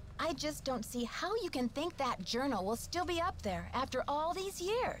 I just don't see how you can think that journal will still be up there after all these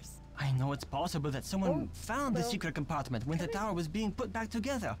years. I know it's possible that someone found the secret compartment when the tower was being put back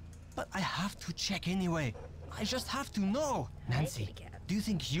together, but I have to check anyway. I just have to know. Nancy, do you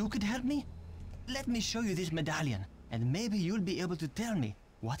think you could help me? Let me show you this medallion, and maybe you'll be able to tell me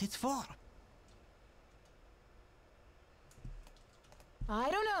what it's for. I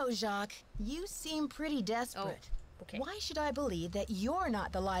don't know, Jacques. You seem pretty desperate. Okay. Why should I believe that you're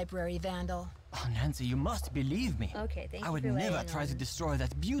not the library vandal? Oh, Nancy, you must believe me. Okay, thank I you would for never laying try to on destroy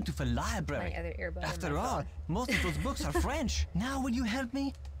that beautiful library. my other earbud on After my all, phone. most of those books are French. Now will you help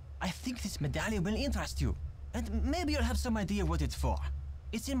me? I think this medallion will interest you. And maybe you'll have some idea what it's for.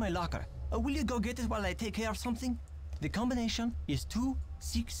 It's in my locker. Will you go get it while I take care of something? The combination is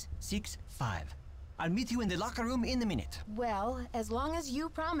 2665. I'll meet you in the locker room in a minute. Well, as long as you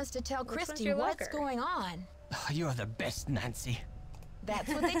promise to tell Which one's Christy your what's locker? going on. You're the best, Nancy. That's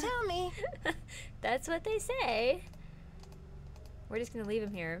what they tell me. That's what they say. We're just gonna leave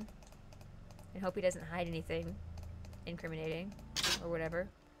him here and hope he doesn't hide anything incriminating or whatever.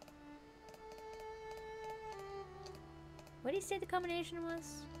 What did he say the combination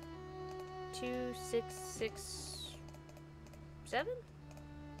was? 2667?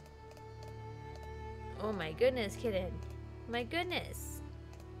 Oh my goodness, kitten. My goodness.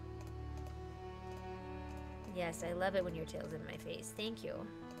 Yes, I love it when your tail's in my face. Thank you.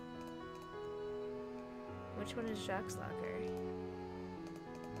 Which one is Jacques' locker?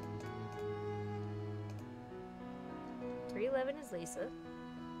 311 is Lisa.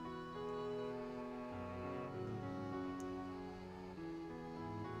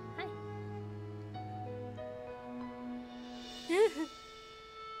 Hi.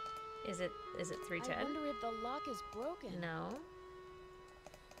 Is it 310? I wonder if the lock is broken. No.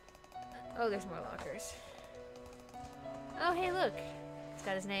 Oh, there's more lockers. Oh, hey, look. It's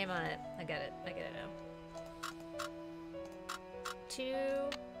got his name on it. I get it. I get it now. 2.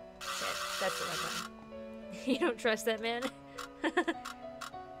 Shit, that's the right one. You don't trust that man?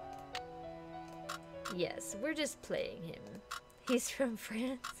 Yes, we're just playing him. He's from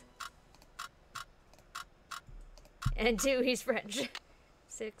France. And 2, he's French.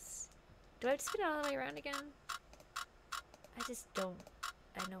 6. Do I have to spin it all the way around again? I just don't.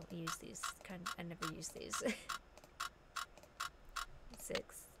 I don't use these. I never use these.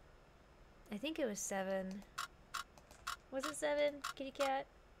 6. I think it was 7. Was it 7, kitty cat?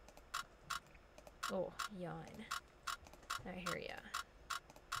 Oh, yawn. I hear ya.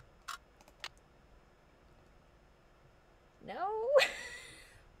 No!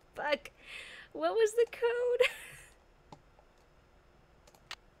 Fuck. What was the code?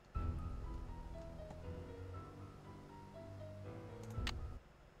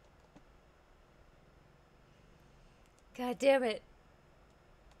 God damn it.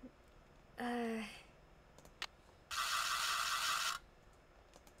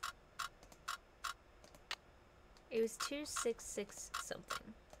 It was 266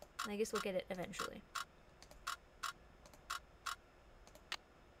 something. I guess we'll get it eventually.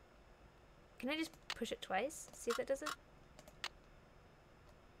 Can I just push it twice? See if that does it?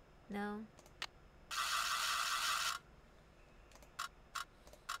 No.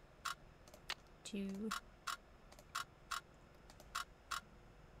 Two.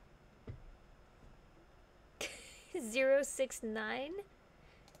 Zero 6 9?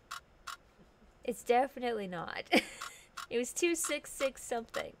 It's definitely not. It was 266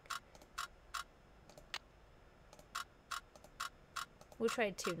 something. We'll try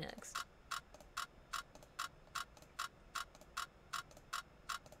 2 next.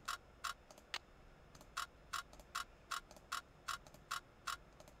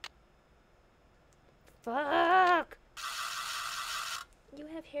 Fuck! You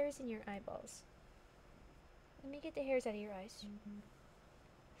have hairs in your eyeballs. Let me get the hairs out of your eyes.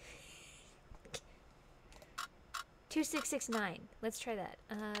 2669. Let's try that.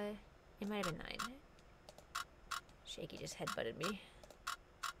 It might have been 9. Shaky just headbutted me.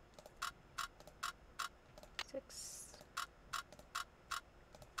 6.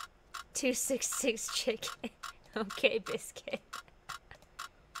 266 chicken. Okay, biscuit.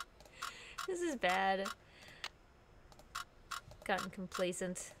 This is bad. Gotten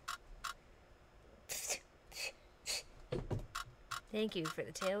complacent. Thank you for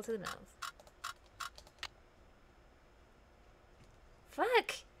the tail to the mouth.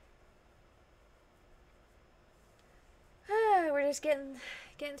 Fuck! We're just getting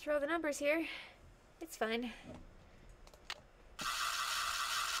through all the numbers here. It's fine.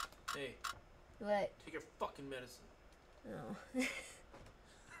 Hey. What? Take your fucking medicine. Oh.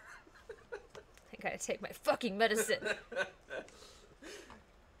 I gotta take my fucking medicine.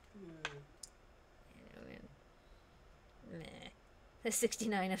 Meh. The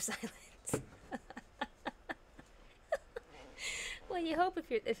 69 of silence. Well, you hope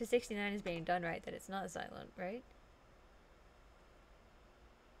if a 69 is being done right that it's not silent, right?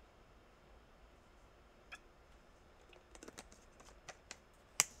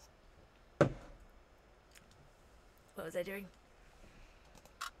 What was I doing?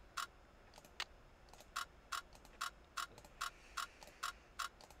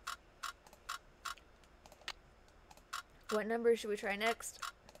 What number should we try next?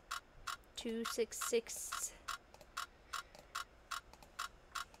 266.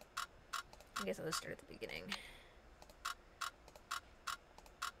 I guess I'll just start at the beginning.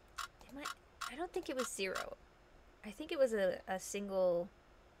 I don't think it was 0. I think it was a single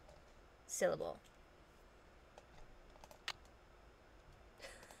syllable.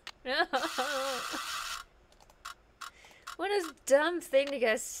 No. What a dumb thing to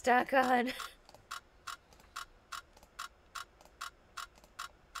get stuck on.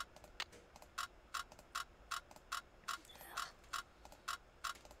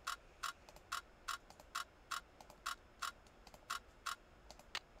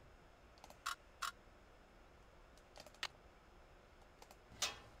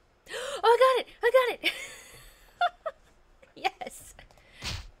 Yes.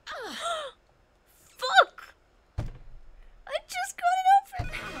 Fuck! I just got it open.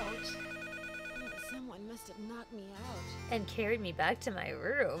 Ouch. Oh, someone must have knocked me out. And carried me back to my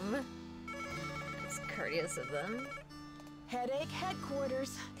room. It's courteous of them. Headache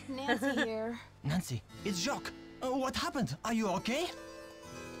headquarters. Nancy here. Nancy, it's Jacques. What happened? Are you okay?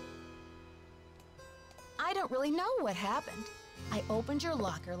 I don't really know what happened. I opened your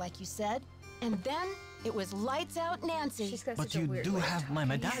locker like you said, and then it was lights out Nancy. But you do have my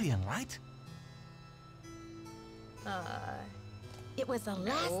medallion, right? It was the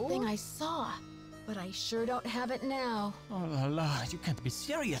last thing I saw, but I sure don't have it now. Oh la la, you can't be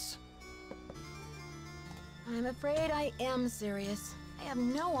serious. I'm afraid I am serious. I have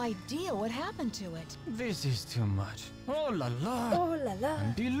no idea what happened to it. This is too much. Oh la la. Oh la la.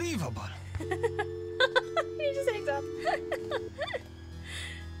 Unbelievable. He just hangs up.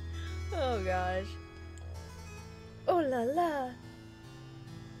 Oh gosh. Oh la la.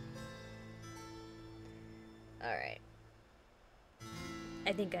 Alright.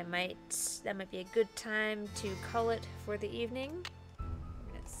 I think that might be a good time to call it for the evening. We're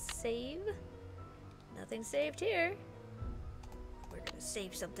gonna save. Nothing saved here. We're gonna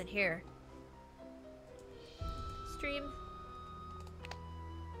save something here. Stream.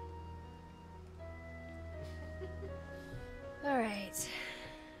 Alright.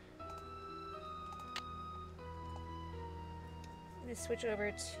 I'm gonna switch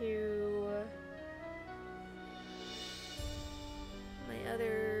over to my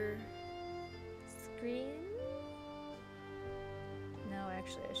other screen. No,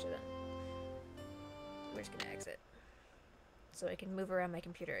 actually I shouldn't. We're just gonna exit so I can move around my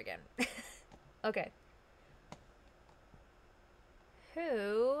computer again. Okay.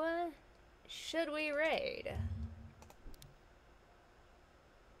 Who should we raid?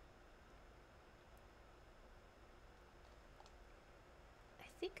 I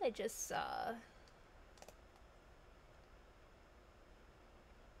think I just saw...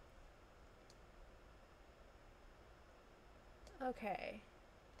 Okay.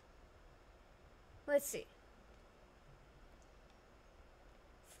 Let's see.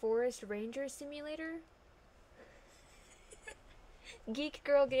 Forest Ranger Simulator? Geek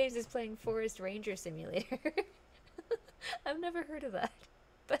Girl Games is playing Forest Ranger Simulator. I've never heard of that.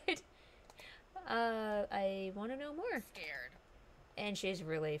 But I want to know more. Scared. And she's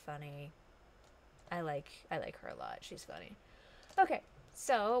really funny. I like her a lot. She's funny. Okay,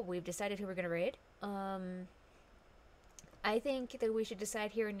 so we've decided who we're gonna raid. I think that we should decide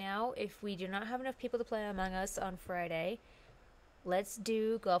here and now, if we do not have enough people to play Among Us on Friday, let's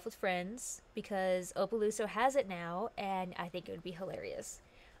do Golf with Friends, because Opalooso has it now, and I think it would be hilarious.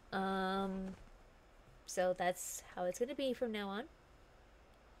 So that's how it's gonna be from now on.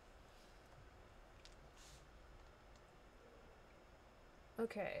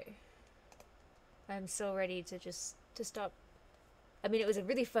 Okay. I'm so ready to stop. I mean, it was a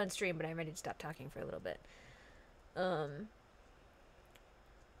really fun stream, but I'm ready to stop talking for a little bit.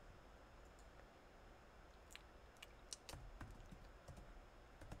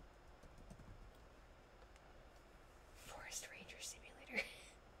 Forest Ranger Simulator.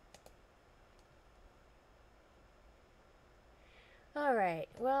 Alright,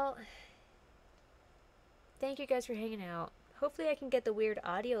 well, thank you guys for hanging out. Hopefully I can get the weird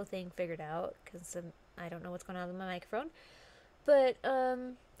audio thing figured out, because I don't know what's going on with my microphone. But,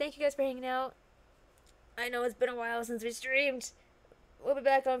 thank you guys for hanging out. I know it's been a while since we streamed. We'll be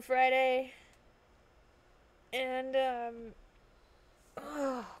back on Friday. And,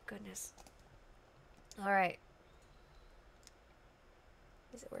 oh, goodness. Alright.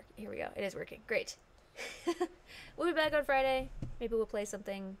 Is it working? Here we go. It is working. Great. We'll be back on Friday. Maybe we'll play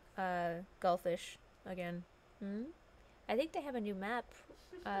something, Golfish again. I think they have a new map,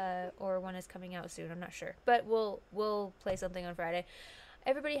 or one is coming out soon. I'm not sure. But we'll play something on Friday.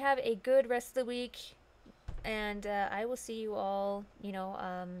 Everybody have a good rest of the week. And I will see you all,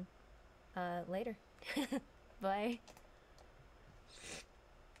 later. Bye.